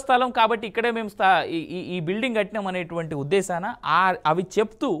ప్రభుత్వ స్థలం కాబట్టి ఇక్కడే మేము ఈ బిల్డింగ్ కట్టినాం అనేటువంటి ఉద్దేశాన అవి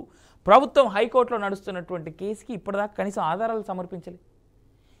చెప్తూ ప్రభుత్వం హైకోర్టులో నడుస్తున్నటువంటి కేసుకి ఇప్పటిదాకా కనీసం ఆధారాలు సమర్పించలేదు.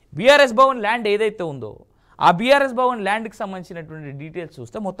 బీఆర్ఎస్ భవన్ ల్యాండ్ ఏదైతే ఉందో ఆ బీఆర్ఎస్ భవన్ ల్యాండ్కి సంబంధించినటువంటి డీటెయిల్స్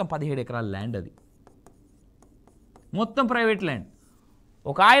చూస్తే మొత్తం 17 ఎకరాల ల్యాండ్, అది మొత్తం ప్రైవేట్ ల్యాండ్.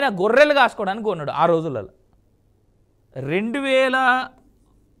 ఒక ఆయన గొర్రెలు కాసుకోవడానికి కొన్నాడు ఆ రోజులలో. 2006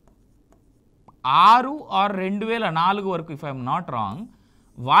 ఆర్ 2004 వరకు, ఇఫ్ ఐఎమ్ నాట్ రాంగ్,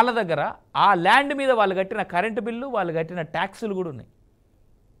 వాళ్ళ దగ్గర ఆ ల్యాండ్ మీద వాళ్ళు కట్టిన కరెంటు బిల్లు, వాళ్ళు కట్టిన ట్యాక్సులు కూడా ఉన్నాయి.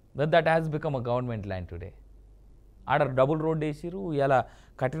 That has become a government land today. ఆడ డబుల్ రోడ్ వేసిరు. ఇలా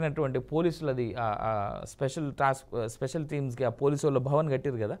కట్టినటువంటి పోలీసులది స్పెషల్ టీమ్స్కి ఆ పోలీసు వాళ్ళ భవన్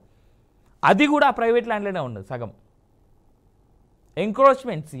కట్టిరు కదా, అది కూడా ఆ ప్రైవేట్ ల్యాండ్లోనే ఉన్నది సగం.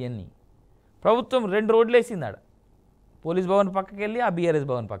 ఎంక్రోచ్మెంట్స్ ఇవన్నీ ప్రభుత్వం 2 రోడ్లు వేసింది ఆడ, పోలీస్ భవన్ పక్కకి వెళ్ళి ఆ బీఆర్ఎస్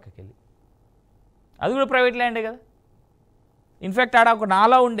భవన్ పక్కకి వెళ్ళి, అది కూడా ప్రైవేట్ ల్యాండే కదా. ఇన్ఫ్యాక్ట్ ఆడ ఒక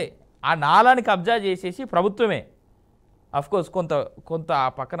నాలా ఉండే, ఆ నాలాని కబ్జా చేసేసి ప్రభుత్వమే అఫ్కోర్స్ కొంత ఆ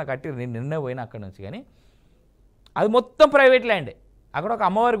పక్కన కట్టిరు. నేను నిన్నే పోయినా అక్కడి నుంచి. కానీ అది మొత్తం ప్రైవేట్ ల్యాండే. అక్కడ ఒక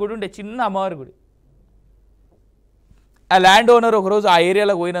అమ్మవారి గుడి ఉండే, చిన్న అమ్మవారి గుడి. ఆ ల్యాండ్ ఓనర్ ఒకరోజు ఆ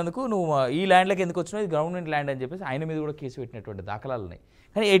ఏరియాలోకి పోయినందుకు నువ్వు ఈ ల్యాండ్లోకి ఎందుకు వచ్చినావు, ఇది గవర్నమెంట్ ల్యాండ్ అని చెప్పేసి ఆయన మీద కూడా కేసు పెట్టినటువంటి దాఖలాలు ఉన్నాయి.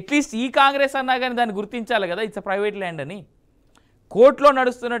 కానీ అట్లీస్ట్ ఈ కాంగ్రెస్ అన్నా కానీ దాన్ని గుర్తించాలి కదా, ఇట్స్ ప్రైవేట్ ల్యాండ్ అని. కోర్టులో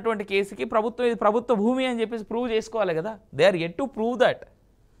నడుస్తున్నటువంటి కేసుకి ప్రభుత్వం ఇది ప్రభుత్వ భూమి అని చెప్పేసి ప్రూవ్ చేసుకోవాలి కదా. They are yet to prove that,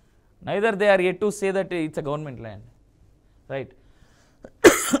 neither they are yet to say that it's a government land, right.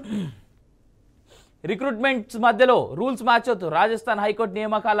 Recruitments మధ్యలో రూల్స్ మార్చొద్దు. రాజస్థాన్ హైకోర్టు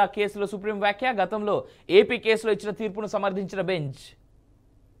నియామకాల కేసులో సుప్రీం వ్యాఖ్య. గతంలో ఏపీ కేసులో ఇచ్చిన తీర్పును సమర్థించిన బెంచ్.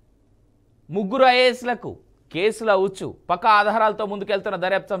 3 ఐఏఎస్లకు కేసుల ఉచ్చు. పక్కా ఆధారాలతో ముందుకెళ్తున్న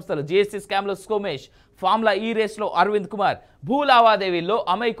దర్యాప్తు సంస్థలు. జీఎస్టీ స్కామ్లో సోమేష్, ఫార్ములా ఈ రేస్లో అరవింద్ కుమార్, భూ లావాదేవీల్లో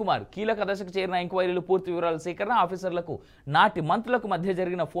అమయ్ కుమార్. కీలక దశకు చేరిన ఎంక్వైరీలు, పూర్తి వివరాల సేకరణ. ఆఫీసర్లకు నాటి మంత్రులకు మధ్య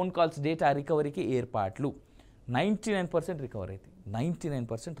జరిగిన ఫోన్ కాల్స్ డేటా రికవరీకి ఏర్పాట్లు. 99% రికవర్ అవుతాయి.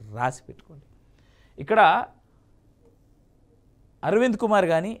 99% రాసి పెట్టుకోండి. ఇక్కడ అరవింద్ కుమార్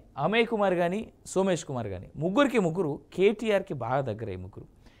కానీ, అమయ్ కుమార్ కానీ, సోమేష్ కుమార్ కానీ, ముగ్గురు కేటీఆర్కి బాగా దగ్గర.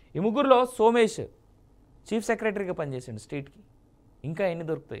 ఈ ముగ్గురులో సోమేష్ చీఫ్ సెక్రటరీగా పనిచేసాడు స్టేట్కి. ఇంకా ఎన్ని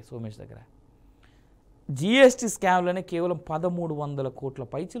దొరుకుతాయి సోమేష్ దగ్గర? జిఎస్టీ స్కామ్లోనే కేవలం 1300 కోట్ల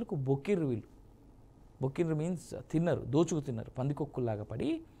పైచలకు బొక్కిర్రు వీళ్ళు. బొక్కిర్రు మీన్స్ తిన్నారు, దోచుకు తిన్నారు, పందికొక్కుల్లాగా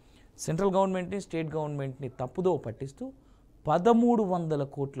పడి సెంట్రల్ గవర్నమెంట్ని, స్టేట్ గవర్నమెంట్ని తప్పుదో పట్టిస్తూ 1300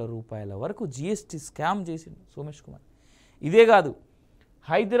 కోట్ల రూపాయల వరకు జిఎస్టీ స్కామ్ చేసిండు సోమేష్ కుమార్. ఇదే కాదు,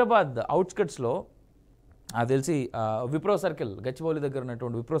 హైదరాబాద్ అవుట్స్కట్స్లో నాకు తెలిసి విప్రో సర్కిల్, గచ్చిబౌలి దగ్గర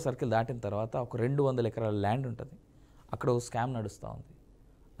ఉన్నటువంటి విప్రో సర్కిల్ దాటిన తర్వాత ఒక 200 ఎకరాల ల్యాండ్ ఉంటుంది. అక్కడ ఒక స్కామ్ నడుస్తూ ఉంది.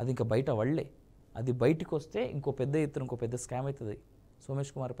 అది ఇంకా బయట వళ్ళే. అది బయటికి వస్తే ఇంకో పెద్ద ఎత్తున ఇంకో పెద్ద స్కామ్ అవుతుంది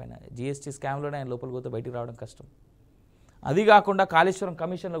సోమేష్ కుమార్ పైన. జిఎస్టీ స్కామ్లోనే ఆయన లోపలికి పోతే బయటికి రావడం కష్టం. అది కాకుండా కాళేశ్వరం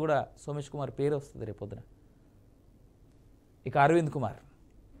కమిషన్లో కూడా సోమేష్ కుమార్ పేరు వస్తుంది రేపొద్దున. ఇక అరవింద్ కుమార్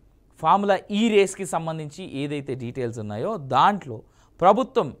ఫార్ములా ఈ రేస్కి సంబంధించి ఏదైతే డీటెయిల్స్ ఉన్నాయో దాంట్లో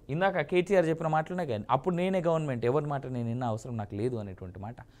ప్రభుత్వం, ఇందాక కేటీఆర్ చెప్పిన మాటలనే కానీ అప్పుడు నేనే గవర్నమెంట్, ఎవరి మాట నేను విన్న అవసరం నాకు లేదు అనేటువంటి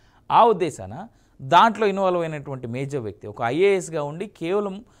మాట, ఆ ఉద్దేశాన దాంట్లో ఇన్వాల్వ్ అయినటువంటి మేజర్ వ్యక్తి ఒక ఐఏఎస్గా ఉండి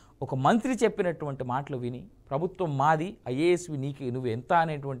కేవలం ఒక మంత్రి చెప్పినటువంటి మాటలు విని ప్రభుత్వం మాది, ఐఏఎస్వి నీకు నువ్వు ఎంత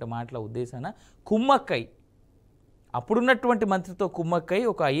అనేటువంటి మాటల ఉద్దేశాన కుమ్మక్కై, అప్పుడున్నటువంటి మంత్రితో కుమ్మక్కై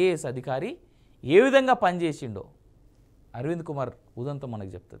ఒక ఐఏఎస్ అధికారి ఏ విధంగా పనిచేసిండో అరవింద్ కుమార్ ఉదంతం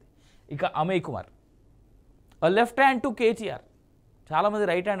మనకు చెప్తుంది. ఇక Amay Kumar left hand to KTR. చాలామంది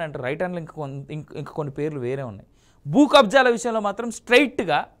రైట్ హ్యాండ్ అంటారు, రైట్ హ్యాండ్లో ఇంకా కొన్ని పేర్లు వేరే ఉన్నాయి. భూ కబ్జాల విషయంలో మాత్రం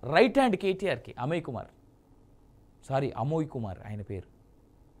స్ట్రైట్గా రైట్ హ్యాండ్ కేటీఆర్కి అమయ్ కుమార్ ఆయన పేరు.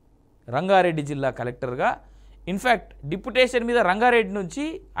 రంగారెడ్డి జిల్లా కలెక్టర్గా, ఇన్ఫ్యాక్ట్ డిప్యుటేషన్ మీద రంగారెడ్డి నుంచి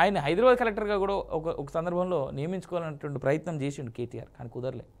ఆయన హైదరాబాద్ కలెక్టర్గా కూడా ఒక సందర్భంలో నియమించుకోవాలన్నటువంటి ప్రయత్నం చేసిండు కేటీఆర్, కానీ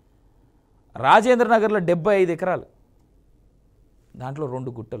కుదరలే. రాజేంద్ర నగర్లో 75 ఎకరాలు, దాంట్లో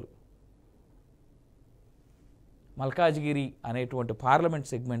 2 గుట్టలు. మల్కాజ్గిరి అనేటువంటి పార్లమెంట్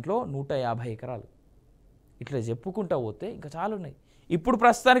సెగ్మెంట్లో 150 ఎకరాలు. ఇట్లా చెప్పుకుంటా పోతే ఇంకా చాలా ఉన్నాయి. ఇప్పుడు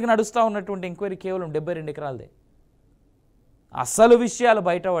ప్రస్తుతానికి నడుస్తూ ఉన్నటువంటి ఎంక్వైరీ కేవలం 72 ఎకరాలదే. అసలు విషయాలు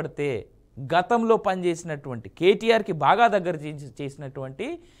బయటపడితే గతంలో పనిచేసినటువంటి కేటీఆర్కి బాగా దగ్గర చేసినటువంటి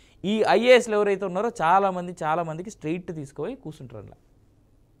ఈ ఐఏఎస్లు ఎవరైతే ఉన్నారో చాలామందికి స్ట్రైట్ తీసుకుపోయి కూర్చుంటారు అలా.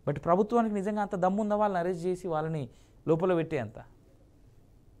 బట్ ప్రభుత్వానికి నిజంగా అంత దమ్ముందా వాళ్ళని అరెస్ట్ చేసి వాళ్ళని లోపల పెట్టే అంత?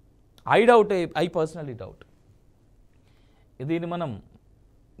 I personally doubt. దీన్ని మనం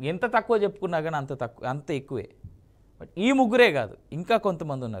ఎంత తక్కువ చెప్పుకున్నా కానీ అంత ఎక్కువే. బట్ ఈ ముగ్గురే కాదు, ఇంకా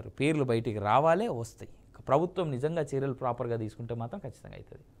కొంతమంది ఉన్నారు. పేర్లు బయటికి రావాలే, వస్తాయి. ప్రభుత్వం నిజంగా చర్యలు ప్రాపర్గా తీసుకుంటే మాత్రం ఖచ్చితంగా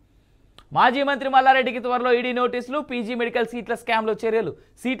అవుతుంది. మాజీ మంత్రి మల్లారెడ్డికి త్వరలో ఈడీ నోటీసులు. పీజీ మెడికల్ సీట్ల స్కామ్లో చర్యలు.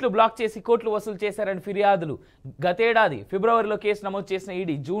 సీట్లు బ్లాక్ చేసి కోట్లు వసూలు చేశారని ఫిర్యాదులు. గతేడాది ఫిబ్రవరిలో కేసు నమోదు చేసిన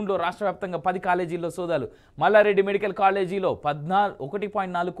ఈడీ జూన్లో రాష్ట్ర వ్యాప్తంగా 10 కాలేజీల్లో సోదాలు. మల్లారెడ్డి మెడికల్ కాలేజీలో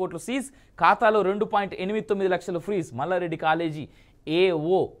 1.4 కోట్లు సీజ్, ఖాతాలో 2.89 లక్షలు freeze. Mallareddy college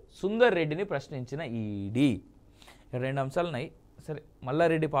AO Sundar రెడ్డిని ప్రశ్నించిన ఈడీ. 2 అంశాలున్నాయి. సరే,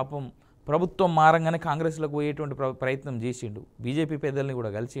 మల్లారెడ్డి పాపం ప్రభుత్వం మారంగానే కాంగ్రెస్లోకి పోయేటువంటి ప్రయత్నం చేసిండు, బీజేపీ పెద్దల్ని కూడా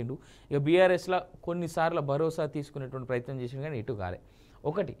కలిసిండు. ఇక బీఆర్ఎస్లో కొన్నిసార్లు భరోసా తీసుకునేటువంటి ప్రయత్నం చేసిండు కానీ ఎటు కాలే.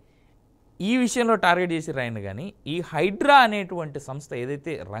 ఒకటి ఈ విషయంలో టార్గెట్ చేసి రాయను కానీ ఈ హైడ్రా అనేటువంటి సంస్థ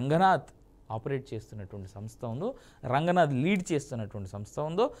ఏదైతే రంగనాథ్ ఆపరేట్ చేస్తున్నటువంటి సంస్థ ఉందో, రంగనాథ్ లీడ్ చేస్తున్నటువంటి సంస్థ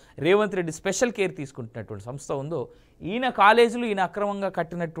ఉందో, రేవంత్ రెడ్డి స్పెషల్ కేర్ తీసుకుంటున్నటువంటి సంస్థ ఉందో, ఈయన కాలేజీలు, ఈయన అక్రమంగా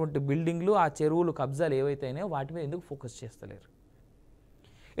కట్టినటువంటి బిల్డింగ్లు, ఆ చెరువులు, కబ్జాలు ఏవైతే అయినాయో వాటి మీద ఎందుకు ఫోకస్ చేస్తలేరు?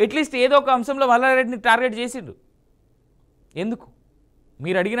 అట్లీస్ట్ ఏదో ఒక అంశంలో మల్లారెడ్డిని టార్గెట్ చేసిండు. ఎందుకు?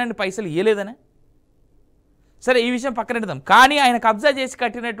 మీరు అడిగిన పైసలు ఇవ్వలేదనే. సరే, ఈ విషయం పక్కన పెడదాం. కానీ ఆయన కబ్జా చేసి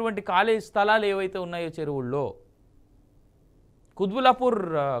కట్టినటువంటి కాలేజ్ స్థలాలు ఏవైతే ఉన్నాయో చెరువుల్లో, కుత్బులాపూర్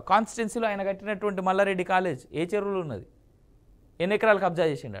కాన్స్టిట్యున్సీలో ఆయన కట్టినటువంటి మల్లారెడ్డి కాలేజ్ ఏ చెరువులు ఉన్నది? ఎన్ని ఎకరాలు కబ్జా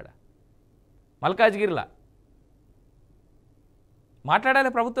చేసిండాడ? మల్కాజ్గిరిలా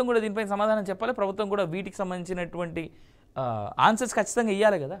మాట్లాడాలి. ప్రభుత్వం కూడా దీనిపైన సమాధానం చెప్పాలి. ప్రభుత్వం కూడా వీటికి సంబంధించినటువంటి ఆన్సర్స్ ఖచ్చితంగా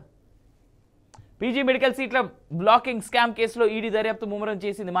ఇవ్వాలి కదా. పీజీ మెడికల్ సీట్ల బ్లాకింగ్ స్కామ్ కేసులో ఈడీ దర్యాప్తు ముమ్మరం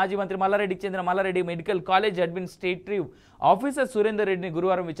చేసింది. మాజీ మంత్రి మల్లారెడ్డికి చెందిన Mallareddy medical college administrative officer Surender రెడ్డిని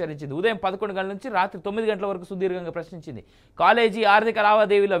గురువారం విచారించింది. ఉదయం 11 గంటల నుంచి రాత్రి 9 గంటల వరకు సుదీర్ఘంగా ప్రశ్నించింది. కాలేజీ ఆర్థిక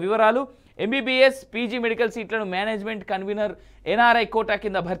లావాదేవీల వివరాలు, ఎంబీబీఎస్, పీజీ మెడికల్ సీట్లను మేనేజ్మెంట్ కన్వీనర్ ఎన్ఆర్ఐ కోటా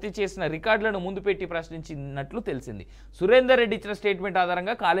కింద భర్తీ చేసిన రికార్డులను ముందు పెట్టి ప్రశ్నించినట్లు తెలిసింది. సురేందర్ రెడ్డి ఇచ్చిన స్టేట్మెంట్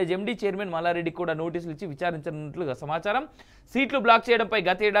ఆధారంగా కాలేజ్ ఎండీ చైర్మన్ మల్లారెడ్డికి కూడా నోటీసులు ఇచ్చి విచారించనున్నట్లుగా సమాచారం. సీట్లు బ్లాక్ చేయడంపై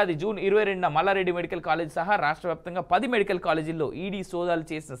గతేడాది జూన్ 22న మల్లారెడ్డి మెడికల్ కాలేజ్ సహా రాష్ట్ర వ్యాప్తంగా 10 మెడికల్ కాలేజీల్లో ఈడీ సోదాలు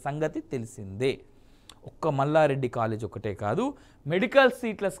చేసిన సంగతి తెలిసిందే. ఒక్క మల్లారెడ్డి కాలేజ్ ఒకటే కాదు, మెడికల్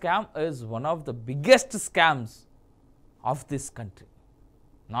సీట్ల scam is one of the biggest scams of this country.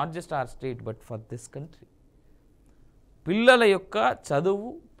 Not just our state but for this country. పిల్లల యొక్క చదువు,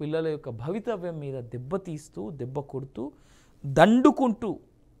 పిల్లల యొక్క భవితవ్యం మీద దెబ్బతీస్తూ, దెబ్బ కొడుతూ, దండుకుంటూ,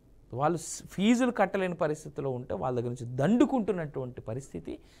 వాళ్ళు ఫీజులు కట్టలేని పరిస్థితిలో ఉంటే వాళ్ళ దగ్గర నుంచి దండుకుంటున్నటువంటి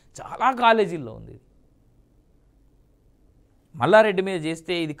పరిస్థితి చాలా కాలేజీల్లో ఉంది. మల్లారెడ్డి మీద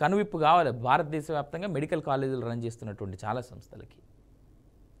చేస్తే ఇది కనువిప్పు కావాలి భారతదేశ వ్యాప్తంగా మెడికల్ కాలేజీలు రన్ చేస్తున్నటువంటి చాలా సంస్థలకి.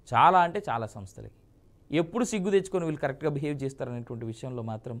 చాలా అంటే చాలా సంస్థలకి. ఎప్పుడు సిగ్గు తెచ్చుకొని వీళ్ళు కరెక్ట్గా బిహేవ్ చేస్తారనేటువంటి విషయంలో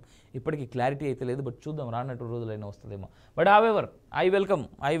మాత్రం ఇప్పటికీ క్లారిటీ అయితే లేదు. బట్ చూద్దాం, రానట్టు రోజులైనా వస్తుందేమో. But however I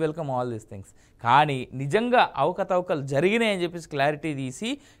welcome all these things. కానీ నిజంగా అవకతవకలు జరిగినాయని చెప్పేసి క్లారిటీ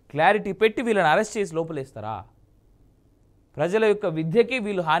తీసి, క్లారిటీ పెట్టి వీళ్ళని అరెస్ట్ చేసి లోపలేస్తారా? ప్రజల యొక్క విద్యకి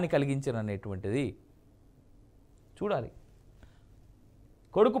వీళ్ళు హాని కలిగించరు అనేటువంటిది చూడాలి.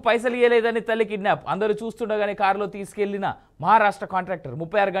 కొడుకు పైసలు ఇవ్వలేదని తల్లి కిడ్నాప్. అందరూ చూస్తుండగానే కారులో తీసుకెళ్లిన మహారాష్ట్ర కాంట్రాక్టర్.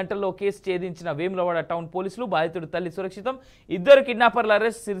 36 గంటల్లో కేసు ఛేదించిన వేములవాడ టౌన్ పోలీసులు. బాధితుడి తల్లి సురక్షితం. 2 కిడ్నాపర్ల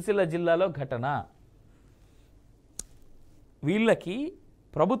అరెస్ట్. సిరిసిల్ల జిల్లాలో ఘటన. వీళ్ళకి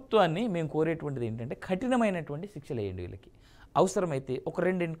ప్రభుత్వాన్ని మేము కోరేటువంటిది ఏంటంటే కఠినమైనటువంటి శిక్షలు వేయండి. వీళ్ళకి అవసరమైతే ఒక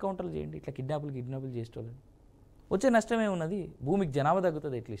 2 ఎన్కౌంటర్లు చేయండి. ఇట్లా కిడ్నాపులు చేసేటోళ్ళని. వచ్చే నష్టమే ఉన్నది, భూమికి జనాభా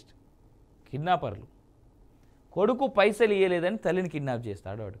తగ్గుతుంది. అట్లీస్ట్ కిడ్నాపర్లు కొడుకు పైసలు ఇవ్వలేదని తల్లిని కిడ్నాప్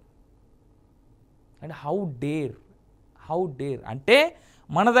చేస్తాడు వాడు. అండ్ హౌ డేర్ అంటే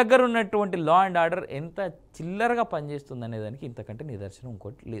మన దగ్గర ఉన్నటువంటి లా అండ్ ఆర్డర్ ఎంత చిల్లరగా పనిచేస్తుంది అనేదానికి ఇంతకంటే నిదర్శనం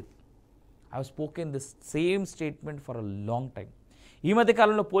ఇంకోటి లేదు. I have spoken this same statement for a long time. ఈ మధ్య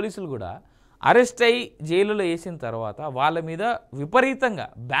కాలంలో పోలీసులు కూడా అరెస్ట్ అయ్యి జైలులో వేసిన తర్వాత వాళ్ళ మీద విపరీతంగా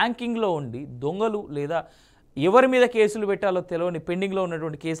బ్యాంకింగ్లో ఉండి దొంగలు లేదా ఎవరి మీద కేసులు పెట్టాలో తెలియని పెండింగ్లో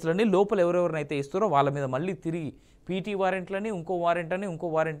ఉన్నటువంటి కేసులన్నీ లోపల ఎవరెవరినైతే ఇస్తారో వాళ్ళ మీద మళ్ళీ తిరిగి పీటీ వారెంట్లని, ఇంకో వారెంట్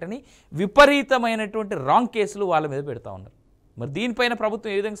అని విపరీతమైనటువంటి రాంగ్ కేసులు వాళ్ళ మీద పెడతా ఉన్నారు. మరి దీనిపైన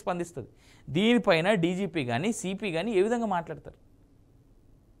ప్రభుత్వం ఏ విధంగా స్పందిస్తుంది? దీనిపైన డీజీపీ కానీ సిపి కానీ ఏ విధంగా మాట్లాడతారు?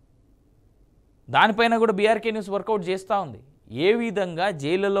 దానిపైన కూడా బీఆర్కే న్యూస్ వర్కౌట్ చేస్తూ ఉంది. ఏ విధంగా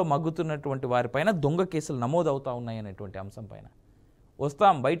జైళ్ళలో మగ్గుతున్నటువంటి వారిపైన దొంగ కేసులు నమోదవుతూ ఉన్నాయి అనేటువంటి అంశం పైన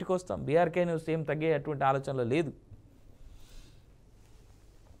బయటకు వస్తాం. బీఆర్కే న్యూస్ ఏం తగ్గేటువంటి ఆలోచనలో లేదు.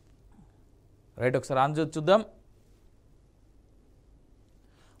 రైట్, ఒకసారి ఆన్సర్ చూద్దాం.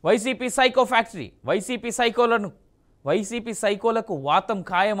 వైసీపీ సైకో ఫ్యాక్టరీ, వైసీపీ సైకోలకు వాతం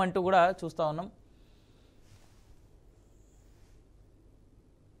ఖాయం అంటూ కూడా చూస్తూ ఉన్నాం.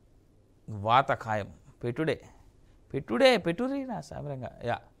 వాత ఖాయం, పెట్టుడే నా సామరంగా.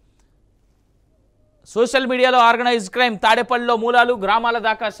 యా, సోషల్ మీడియాలో ఆర్గనైజ్డ్ క్రైమ్, తాడేపల్లిలో మూలాలు, గ్రామాల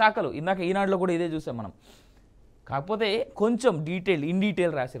దాకా శాఖలు. ఇందాక ఈనాడులో కూడా ఇదే చూసాం మనం. కాకపోతే కొంచెం ఇన్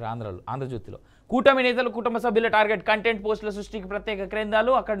డీటెయిల్ రాసిరు ఆంధ్రజ్యోతిలో. కూటమి నేతలు కుటుంబ సభ్యుల టార్గెట్, కంటెంట్ పోస్టుల సృష్టికి ప్రత్యేక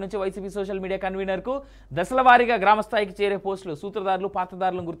కేంద్రాలు. అక్కడి నుంచి వైసీపీ సోషల్ మీడియా కన్వీనర్కు దశల వారీగా గ్రామస్థాయికి చేరే పోస్టులు. సూత్రధారులు,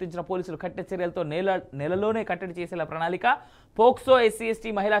 పాత్రధారులను గుర్తించిన పోలీసులు కట్టె చర్యలతో నెలలోనే కట్టడి చేసేలా ప్రణాళిక. పోక్సో, ఎస్సీ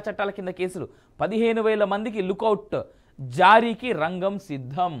ఎస్టీ మహిళా చట్టాల కింద కేసులు. 15,000 మందికి లుకౌట్ జారీకి రంగం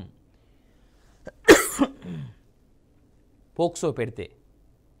సిద్ధం. పోక్సో పెడితే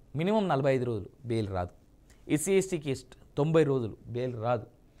మినిమం 45 రోజులు బెయిల్ రాదు. ఎస్సీ ఎస్టీ కేసు 90 రోజులు బెయిల్ రాదు.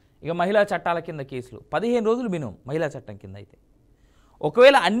 ఇక మహిళా చట్టాల కింద కేసులు 15 రోజులు మినిమం మహిళా చట్టం కింద. అయితే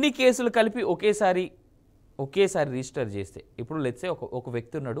ఒకవేళ అన్ని కేసులు కలిపి ఒకేసారి రిజిస్టర్ చేస్తే, ఇప్పుడు లెట్సే ఒక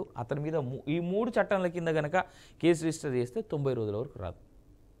వ్యక్తి ఉన్నాడు, అతని మీద ఈ 3 చట్టాల కింద కనుక కేసు రిజిస్టర్ చేస్తే 90 రోజుల వరకు రాదు.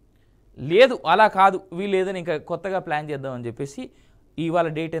 లేదు అలా కాదు, వీళ్ళు ఏదైనా ఇంకా కొత్తగా ప్లాన్ చేద్దామని చెప్పేసి, ఇవాళ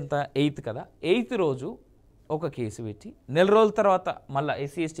డేట్ ఎంత, 8th కదా, 8th రోజు ఒక కేసు పెట్టి నెల రోజుల తర్వాత మళ్ళీ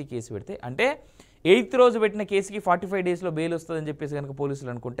ఎస్సీ ఎస్టీ కేసు పెడితే, అంటే 8th రోజు పెట్టిన కేసుకి 45 డేస్లో బెయిల్ వస్తుందని చెప్పేసి కనుక పోలీసులు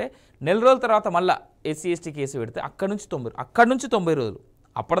అనుకుంటే, నెల రోజుల తర్వాత మళ్ళీ ఎస్సీ ఎస్టీ కేసు పెడితే అక్కడి నుంచి 90 రోజులు.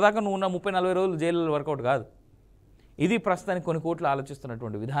 అప్పటిదాకా నువ్వు ఉన్న 30-40 రోజులు జైల్లో వర్కౌట్ కాదు. ఇది ప్రస్తుతానికి కొన్ని కోట్లు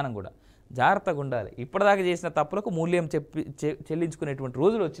ఆలోచిస్తున్నటువంటి విధానం కూడా. జాగ్రత్తగా ఉండాలి. ఇప్పటిదాకా చేసిన తప్పులకు మూల్యం చెల్లించుకునేటువంటి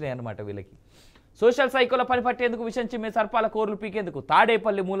రోజులు వచ్చినాయి అన్నమాట వీళ్ళకి. సోషల్ సైకోల పని పట్టేందుకు విషం చిమ్మే సర్పాల కోర్లు పీకేందుకు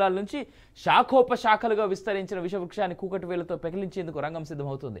తాడేపల్లి మూలాల నుంచి శాఖోపశాఖలుగా విస్తరించిన విషవృక్షాన్ని కూకటి వేలతో పెకిలించేందుకు రంగం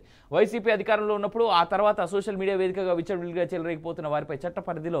సిద్ధమవుతుంది. వైసీపీ అధికారంలో ఉన్నప్పుడు ఆ తర్వాత సోషల్ మీడియా వేదికగా విచ్చలవిడిగా చెలరేగిపోతున్న వారిపై చట్ట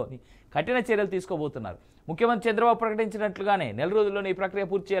పరిధిలోని కఠిన చర్యలు తీసుకోబోతున్నారు. ముఖ్యమంత్రి చంద్రబాబు ప్రకటించినట్లుగానే నెల రోజుల్లోనే ఈ ప్రక్రియ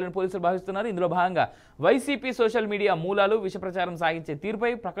పూర్తి చేయాలని పోలీసులు భావిస్తున్నారు. ఇందులో భాగంగా వైసీపీ సోషల్ మీడియా మూలాలు విష ప్రచారం సాగించే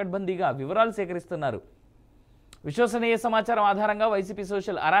తీరుపై పకడ్బందీగా వివరాలు సేకరిస్తున్నారు. విశ్వసనీయ సమాచారం ఆధారంగా వైసీపీ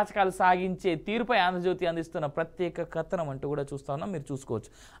సోషల్ అరాచకాలు సాగించే తీరుపై ఆంధ్రజ్యోతి అందిస్తున్న ప్రత్యేక కథనం అంటూ కూడా చూస్తా ఉన్నాం, మీరు చూసుకోవచ్చు.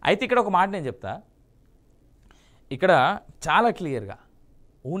 అయితే ఇక్కడ ఒక మాట నేను చెప్తా, ఇక్కడ చాలా క్లియర్గా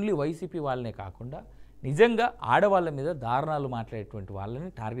ఓన్లీ వైసీపీ వాళ్ళనే కాకుండా నిజంగా ఆడవాళ్ళ మీద దారుణాలు మాట్లాడేటువంటి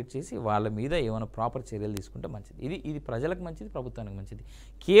వాళ్ళని టార్గెట్ చేసి వాళ్ళ మీద ఏమైనా ప్రాపర్ చర్యలు తీసుకుంటే మంచిది. ఇది ప్రజలకు మంచిది, ప్రభుత్వానికి మంచిది.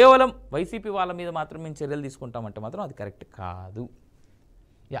 కేవలం వైసీపీ వాళ్ళ మీద మాత్రం మేము చర్యలు తీసుకుంటామంటే మాత్రం అది కరెక్ట్ కాదు.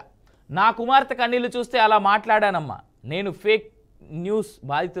 యా, నా కుమార్తె కన్నీళ్లు చూస్తే అలా మాట్లాడానమ్మా, నేను fake news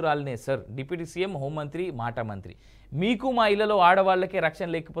బాధితురాలనే sir. Deputy CM, హోంమంత్రి, మాట మంత్రి. మీకు మా ఇళ్లలో ఆడవాళ్లకే రక్షణ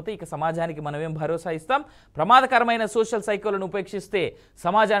లేకపోతే ఇక సమాజానికి మనమేం భరోసా ఇస్తాం? ప్రమాదకరమైన సోషల్ సైకోలను ఉపేక్షిస్తే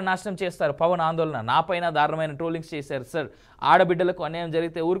సమాజాన్ని నాశనం చేస్తారు. పవన్ ఆందోళన, నాపైన దారుణమైన ట్రోలింగ్స్ చేశారు సార్. ఆడబిడ్డలకు అన్యాయం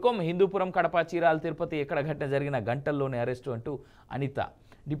జరిగితే ఊరుకోం. హిందూపురం, కడప, చీరాల, తిరుపతి ఎక్కడ ఘటన జరిగిన గంటల్లోనే అరెస్టు అంటూ అనిత.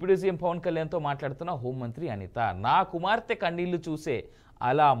 డిప్యూటీ సీఎం పవన్ కళ్యాణ్తో మాట్లాడుతున్న హోంమంత్రి అనిత. నా కుమార్తె కన్నీళ్లు చూసే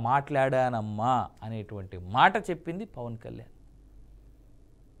అలా మాట్లాడానమ్మా అనేటువంటి మాట చెప్పింది పవన్ కళ్యాణ్.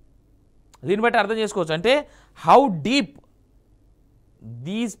 దీన్ని బట్టి అర్థం చేసుకోవచ్చు, అంటే how deep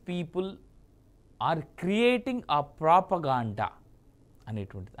these people are creating ఆ ప్రాపగాండా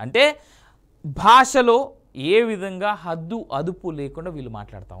అనేటువంటిది. అంటే భాషలో ఏ విధంగా హద్దు అదుపు లేకుండా వీళ్ళు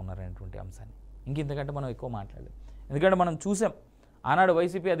మాట్లాడుతూ ఉన్నారు అనేటువంటి అంశాన్ని ఇంకెంతకంటే మనం ఎక్కువ మాట్లాడలేం. ఎందుకంటే మనం చూసాం ఆనాడు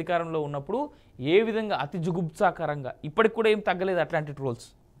వైసీపీ అధికారంలో ఉన్నప్పుడు ఏ విధంగా అతి జుగుప్సాకరంగా, ఇప్పటికి కూడా ఏం తగ్గలేదు అట్లాంటి ట్రోల్స్.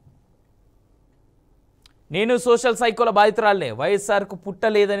 నేను సోషల్ సైకోల బాధితురాలనే, వైఎస్ఆర్కు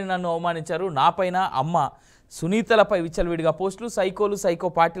పుట్టలేదని నన్ను అవమానించారు, నాపైన అమ్మ సునీతలపై విచ్చలవిడిగా పోస్టులు, సైకోలు సైకో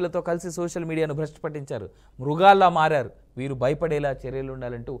పార్టీలతో కలిసి సోషల్ మీడియాను భ్రష్టు పట్టించారు, మృగాల్లా మారారు, వీరు భయపడేలా చర్యలు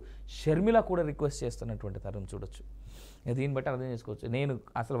ఉండాలంటూ షర్మిల కూడా రిక్వెస్ట్ చేస్తున్నటువంటి తరుణం చూడొచ్చు. దీన్ని బట్టి అర్థం చేసుకోవచ్చు, నేను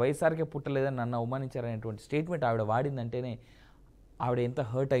అసలు వైఎస్ఆర్కే పుట్టలేదని నన్ను అవమానించారనేటువంటి స్టేట్మెంట్ ఆవిడ వాడిందంటేనే ఆవిడ ఎంత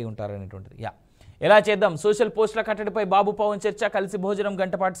హర్ట్ అయి ఉంటారనేటువంటిది. యా, ఎలా చేద్దాం? సోషల్ పోస్టుల కట్టడిపై బాబు పవన్ చర్చ, కలిసి భోజనం,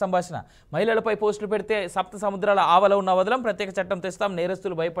 గంటపాటు సంభాషణ. మహిళలపై పోస్టులు పెడితే సప్త సముద్రాల ఆవల ఉన్న వదలం, ప్రత్యేక చట్టం తెస్తాం,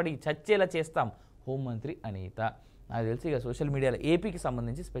 నేరస్తులు భయపడి చచ్చేలా చేస్తాం, హోంమంత్రి అనిత. నాకు తెలిసి ఇక సోషల్ మీడియాలో ఏపీకి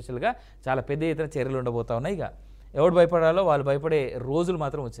సంబంధించి స్పెషల్గా చాలా పెద్ద ఎత్తున చర్యలు ఉండబోతా ఉన్నాయి. ఇక ఎవడు భయపడాలో వాళ్ళు భయపడే రోజులు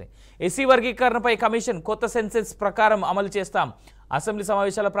మాత్రం వచ్చాయి. ఎస్సీ వర్గీకరణపై కమిషన్, కొత్త సెన్సెస్ ప్రకారం అమలు చేస్తాం. అసెంబ్లీ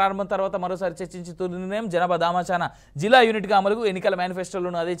సమావేశాల ప్రారంభం తర్వాత మరోసారి చర్చించి తుది నిర్ణయం. జనాభా దామాచాన జిల్లా యూనిట్గా అమలుకు ఎన్నికల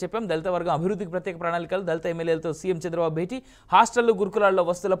మేనిఫెస్టోలోనూ అదే చెప్పాం. దళిత వర్గం అభివృద్ధికి ప్రత్యేక ప్రణాళికలు. దళిత ఎమ్మెల్యేలతో సీఎం చంద్రబాబు భేటీ. హాస్టళ్లు, గురుకులాల్లో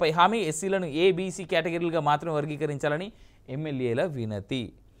వస్తువులపై హామీ. ఎస్సీలను ఏబీసీ కేటగిరీలుగా మాత్రమే వర్గీకరించాలని ఎమ్మెల్యేల వినతి.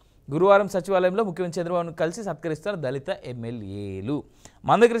 గురువారం సచివాలయంలో ముఖ్యమంత్రి చంద్రబాబును కలిసి సత్కరిస్తారు దళిత ఎమ్మెల్యేలు.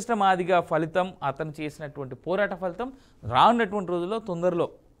 మందకృష్ణ మాదిగ ఫలితం, అతను చేసినటువంటి పోరాట ఫలితం రానున్నటువంటి రోజుల్లో తొందరలో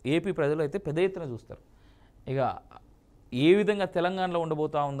ఏపీ ప్రజలు అయితే పెద్ద ఎత్తున చూస్తారు. ఇక ఏ విధంగా తెలంగాణలో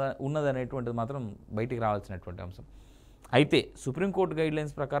ఉన్నదనేటువంటిది మాత్రం బయటికి రావాల్సినటువంటి అంశం. అయితే సుప్రీంకోర్టు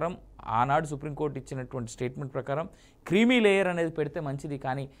గైడ్లైన్స్ ప్రకారం ఆనాడు సుప్రీంకోర్టు ఇచ్చినటువంటి స్టేట్మెంట్ ప్రకారం క్రీమీ లేయర్ అనేది పెడితే మంచిది,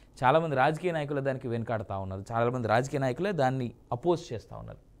 కానీ చాలామంది రాజకీయ నాయకులు దానికి వెనకాడుతూ ఉన్నారు. చాలామంది రాజకీయ నాయకులే దాన్ని అపోజ్ చేస్తూ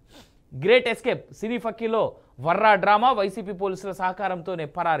ఉన్నారు. గ్రేట్ ఎస్కేప్ సినీ ఫక్కీలో వర్రా డ్రామా, వైసీపీ పోలీసుల సహకారంతోనే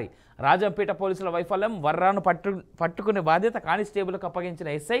పరారి. రాజంపేట పోలీసుల వైఫల్యం, వర్రాను పట్టుకునే బాధ్యత కానిస్టేబుల్కు అప్పగించిన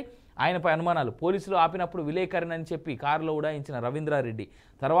ఎస్ఐ, ఆయనపై అనుమానాలు. పోలీసులు ఆపినప్పుడు విలేకరణని చెప్పి కారులో ఉడాయించిన రవీంద్రారెడ్డి.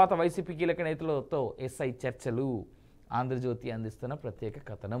 తర్వాత వైసీపీ కీలక నేతలతో ఎస్ఐ చర్చలు. ఆంధ్రజ్యోతి అందిస్తున్న ప్రత్యేక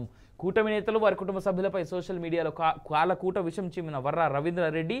కథనం. కూటమి నేతలు వారి కుటుంబ సభ్యులపై సోషల్ మీడియాలో కాలకూట విషం చిమ్మిన వర్రా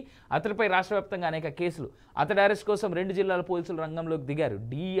రవీంద్రారెడ్డి. అతడిపై రాష్ట్ర వ్యాప్తంగా అనేక కేసులు. అతడి అరెస్ట్ కోసం 2 జిల్లాల పోలీసులు రంగంలోకి దిగారు.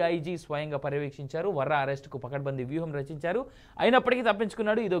 డీఐజీ స్వయంగా పర్యవేక్షించారు. వర్రా అరెస్టుకు పకడ్బందీ వ్యూహం రచించారు. అయినప్పటికీ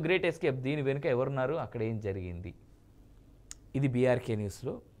తప్పించుకున్నాడు. ఇదో గ్రేట్ ఎస్కేప్. దీని వెనుక ఎవరున్నారు, అక్కడ ఏం జరిగింది? ఇది బీఆర్కే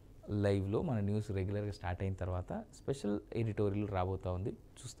న్యూస్లో లైవ్లో మన న్యూస్ రెగ్యులర్గా స్టార్ట్ అయిన తర్వాత స్పెషల్ ఎడిటోరియల్ రాబోతూ ఉంది,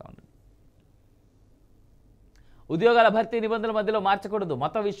 చూస్తూ ఉండండి. ఉద్యోగాల భర్తీ నిబంధనల మధ్యలో మార్చకూడదు.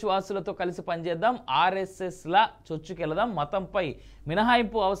 మత విశ్వాసులతో కలిసి పనిచేద్దాం. ఆర్ఎస్ఎస్లా చొచ్చుకెళ్దాం. మతంపై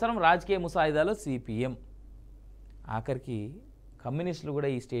మినహాయింపు అవసరం. రాజకీయ ముసాయిదాలో సిపిఎం. ఆఖరికి కమ్యూనిస్టులు కూడా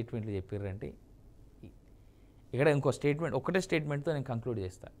ఈ స్టేట్మెంట్లు చెప్పారంటే, ఇక్కడ ఇంకో స్టేట్మెంట్, ఒకటే స్టేట్మెంట్తో నేను కంక్లూడ్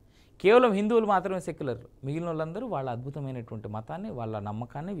చేస్తాను. కేవలం హిందువులు మాత్రమే సెక్యులర్, మిగిలిన వాళ్ళందరూ వాళ్ళ అద్భుతమైనటువంటి మతాన్ని, వాళ్ళ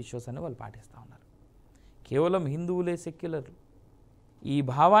నమ్మకాన్ని, విశ్వాసాన్ని వాళ్ళు పాటిస్తూ ఉన్నారు. కేవలం హిందువులే సెక్యులర్, ఈ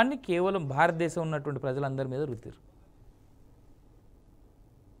భావాన్ని కేవలం భారతదేశం ఉన్నటువంటి ప్రజలందరి మీద రుద్దారు.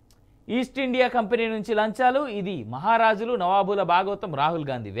 ఈస్ట్ ఇండియా కంపెనీ నుంచి లంచాలు, ఇది మహారాజులు నవాబుల భాగవతం. రాహుల్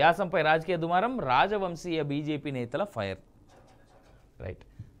గాంధీ వ్యాసంపై రాజకీయ దుమారం. రాజవంశీయ బీజేపీ నేతల ఫైర్. రైట్.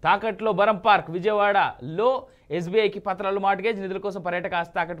 తాకట్లో బరం పార్క్. విజయవాడలో ఎస్బీఐకి పత్రాలు మార్ట్గేజ్. నిధుల కోసం పర్యాటక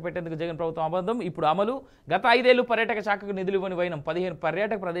ఆస్తి తాకట్టు పెట్టేందుకు జగన్ ప్రభుత్వం అబద్ధం. ఇప్పుడు అమలు. గత 5 ఏళ్లు పర్యాటక శాఖకు నిధులు ఇవ్వని వైనం. 15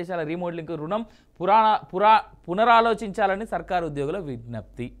 పర్యాటక ప్రదేశాల రీమోడలింగ్ రుణం పునరాలోచించాలని సర్కారు ఉద్యోగుల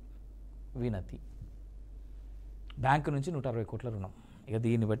వినతి. బ్యాంకు నుంచి 160 కోట్ల రుణం. ఇక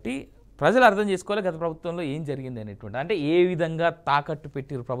దీన్ని బట్టి ప్రజలు అర్థం చేసుకోవాలి గత ప్రభుత్వంలో ఏం జరిగింది అనేటువంటి, అంటే ఏ విధంగా తాకట్టు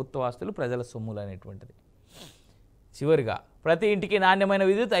పెట్టిరు ప్రభుత్వ ఆస్తులు, ప్రజల సొమ్ములు అనేటువంటిది. చివరిగా ప్రతి ఇంటికి నాణ్యమైన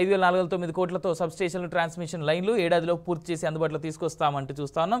విద్యుత్. 5,409 కోట్లతో సబ్స్టేషన్లు, ట్రాన్స్మిషన్ లైన్లు ఏడాదిలో పూర్తి చేసి అందుబాటులో తీసుకొస్తామంటూ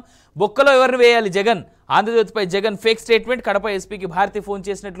చూస్తా ఉన్నాం. బొక్కలో ఎవరిని వేయాలి జగన్? ఆంధ్రజ్యోతిపై Jagan fake statement. కడప ఎస్పీకి భారతి ఫోన్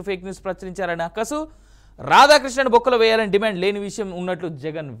చేసినట్లు ఫేక్ న్యూస్ ప్రచురించారని అక్కసు. రాధాకృష్ణను బొక్కలో వేయాలని డిమాండ్ లేని విషయం ఉన్నట్లు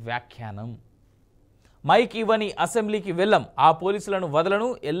జగన్ వ్యాఖ్యానం. మైక్ ఇవ్వని అసెంబ్లీకి వెళ్ళం, ఆ పోలీసులను వదలను,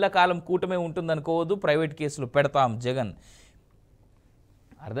 ఎల్లకాలం కూటమే ఉంటుందనుకోవద్దు, ప్రైవేట్ కేసులు పెడతాం జగన్.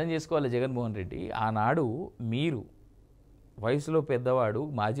 అర్థం చేసుకోవాలి జగన్మోహన్ రెడ్డి, ఆనాడు మీరు వయసులో పెద్దవాడు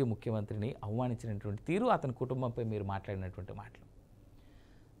మాజీ ముఖ్యమంత్రిని అవమానించినటువంటి తీరు, అతని కుటుంబంపై మీరు మాట్లాడినటువంటి మాటలు.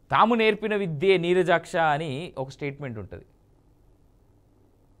 తాము నేర్పిన విద్యే నీరజాక్ష అని ఒక స్టేట్మెంట్ ఉంటుంది.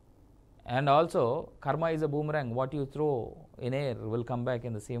 అండ్ ఆల్సో కర్మ is a boomerang, what you throw in air will come back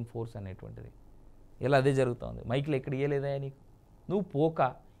in the same force అనేటువంటిది. ఇలా అదే జరుగుతుంది. మైక్లు ఎక్కడ ఇయ్యలేదా నీకు? నువ్వు పోక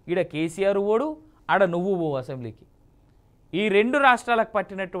ఈడ కేసీఆర్ ఓడు, ఆడ నువ్వు పో అసెంబ్లీకి. ఈ 2 రాష్ట్రాలకు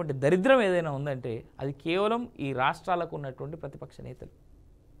పట్టినటువంటి దరిద్రం ఏదైనా ఉందంటే అది కేవలం ఈ రాష్ట్రాలకు ఉన్నటువంటి ప్రతిపక్ష నేతలు.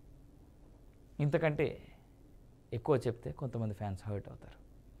 ఇంతకంటే ఎక్కువ చెప్తే కొంతమంది ఫ్యాన్స్ హర్ట్ అవుతారు.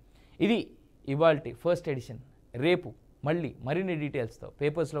 ఇది ఇవాల్టి ఫస్ట్ ఎడిషన్. రేపు మళ్ళీ మరిన్ని డీటెయిల్స్తో,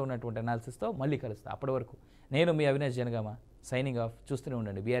 పేపర్స్లో ఉన్నటువంటి అనాలిసిస్తో మళ్ళీ కలుస్తా. అప్పటి వరకు నేను మీ అవినాష్ జనగామ సైనింగ్ ఆఫ్. చూస్తూనే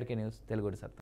ఉండండి BRK న్యూస్ తెలుగు సత్తా.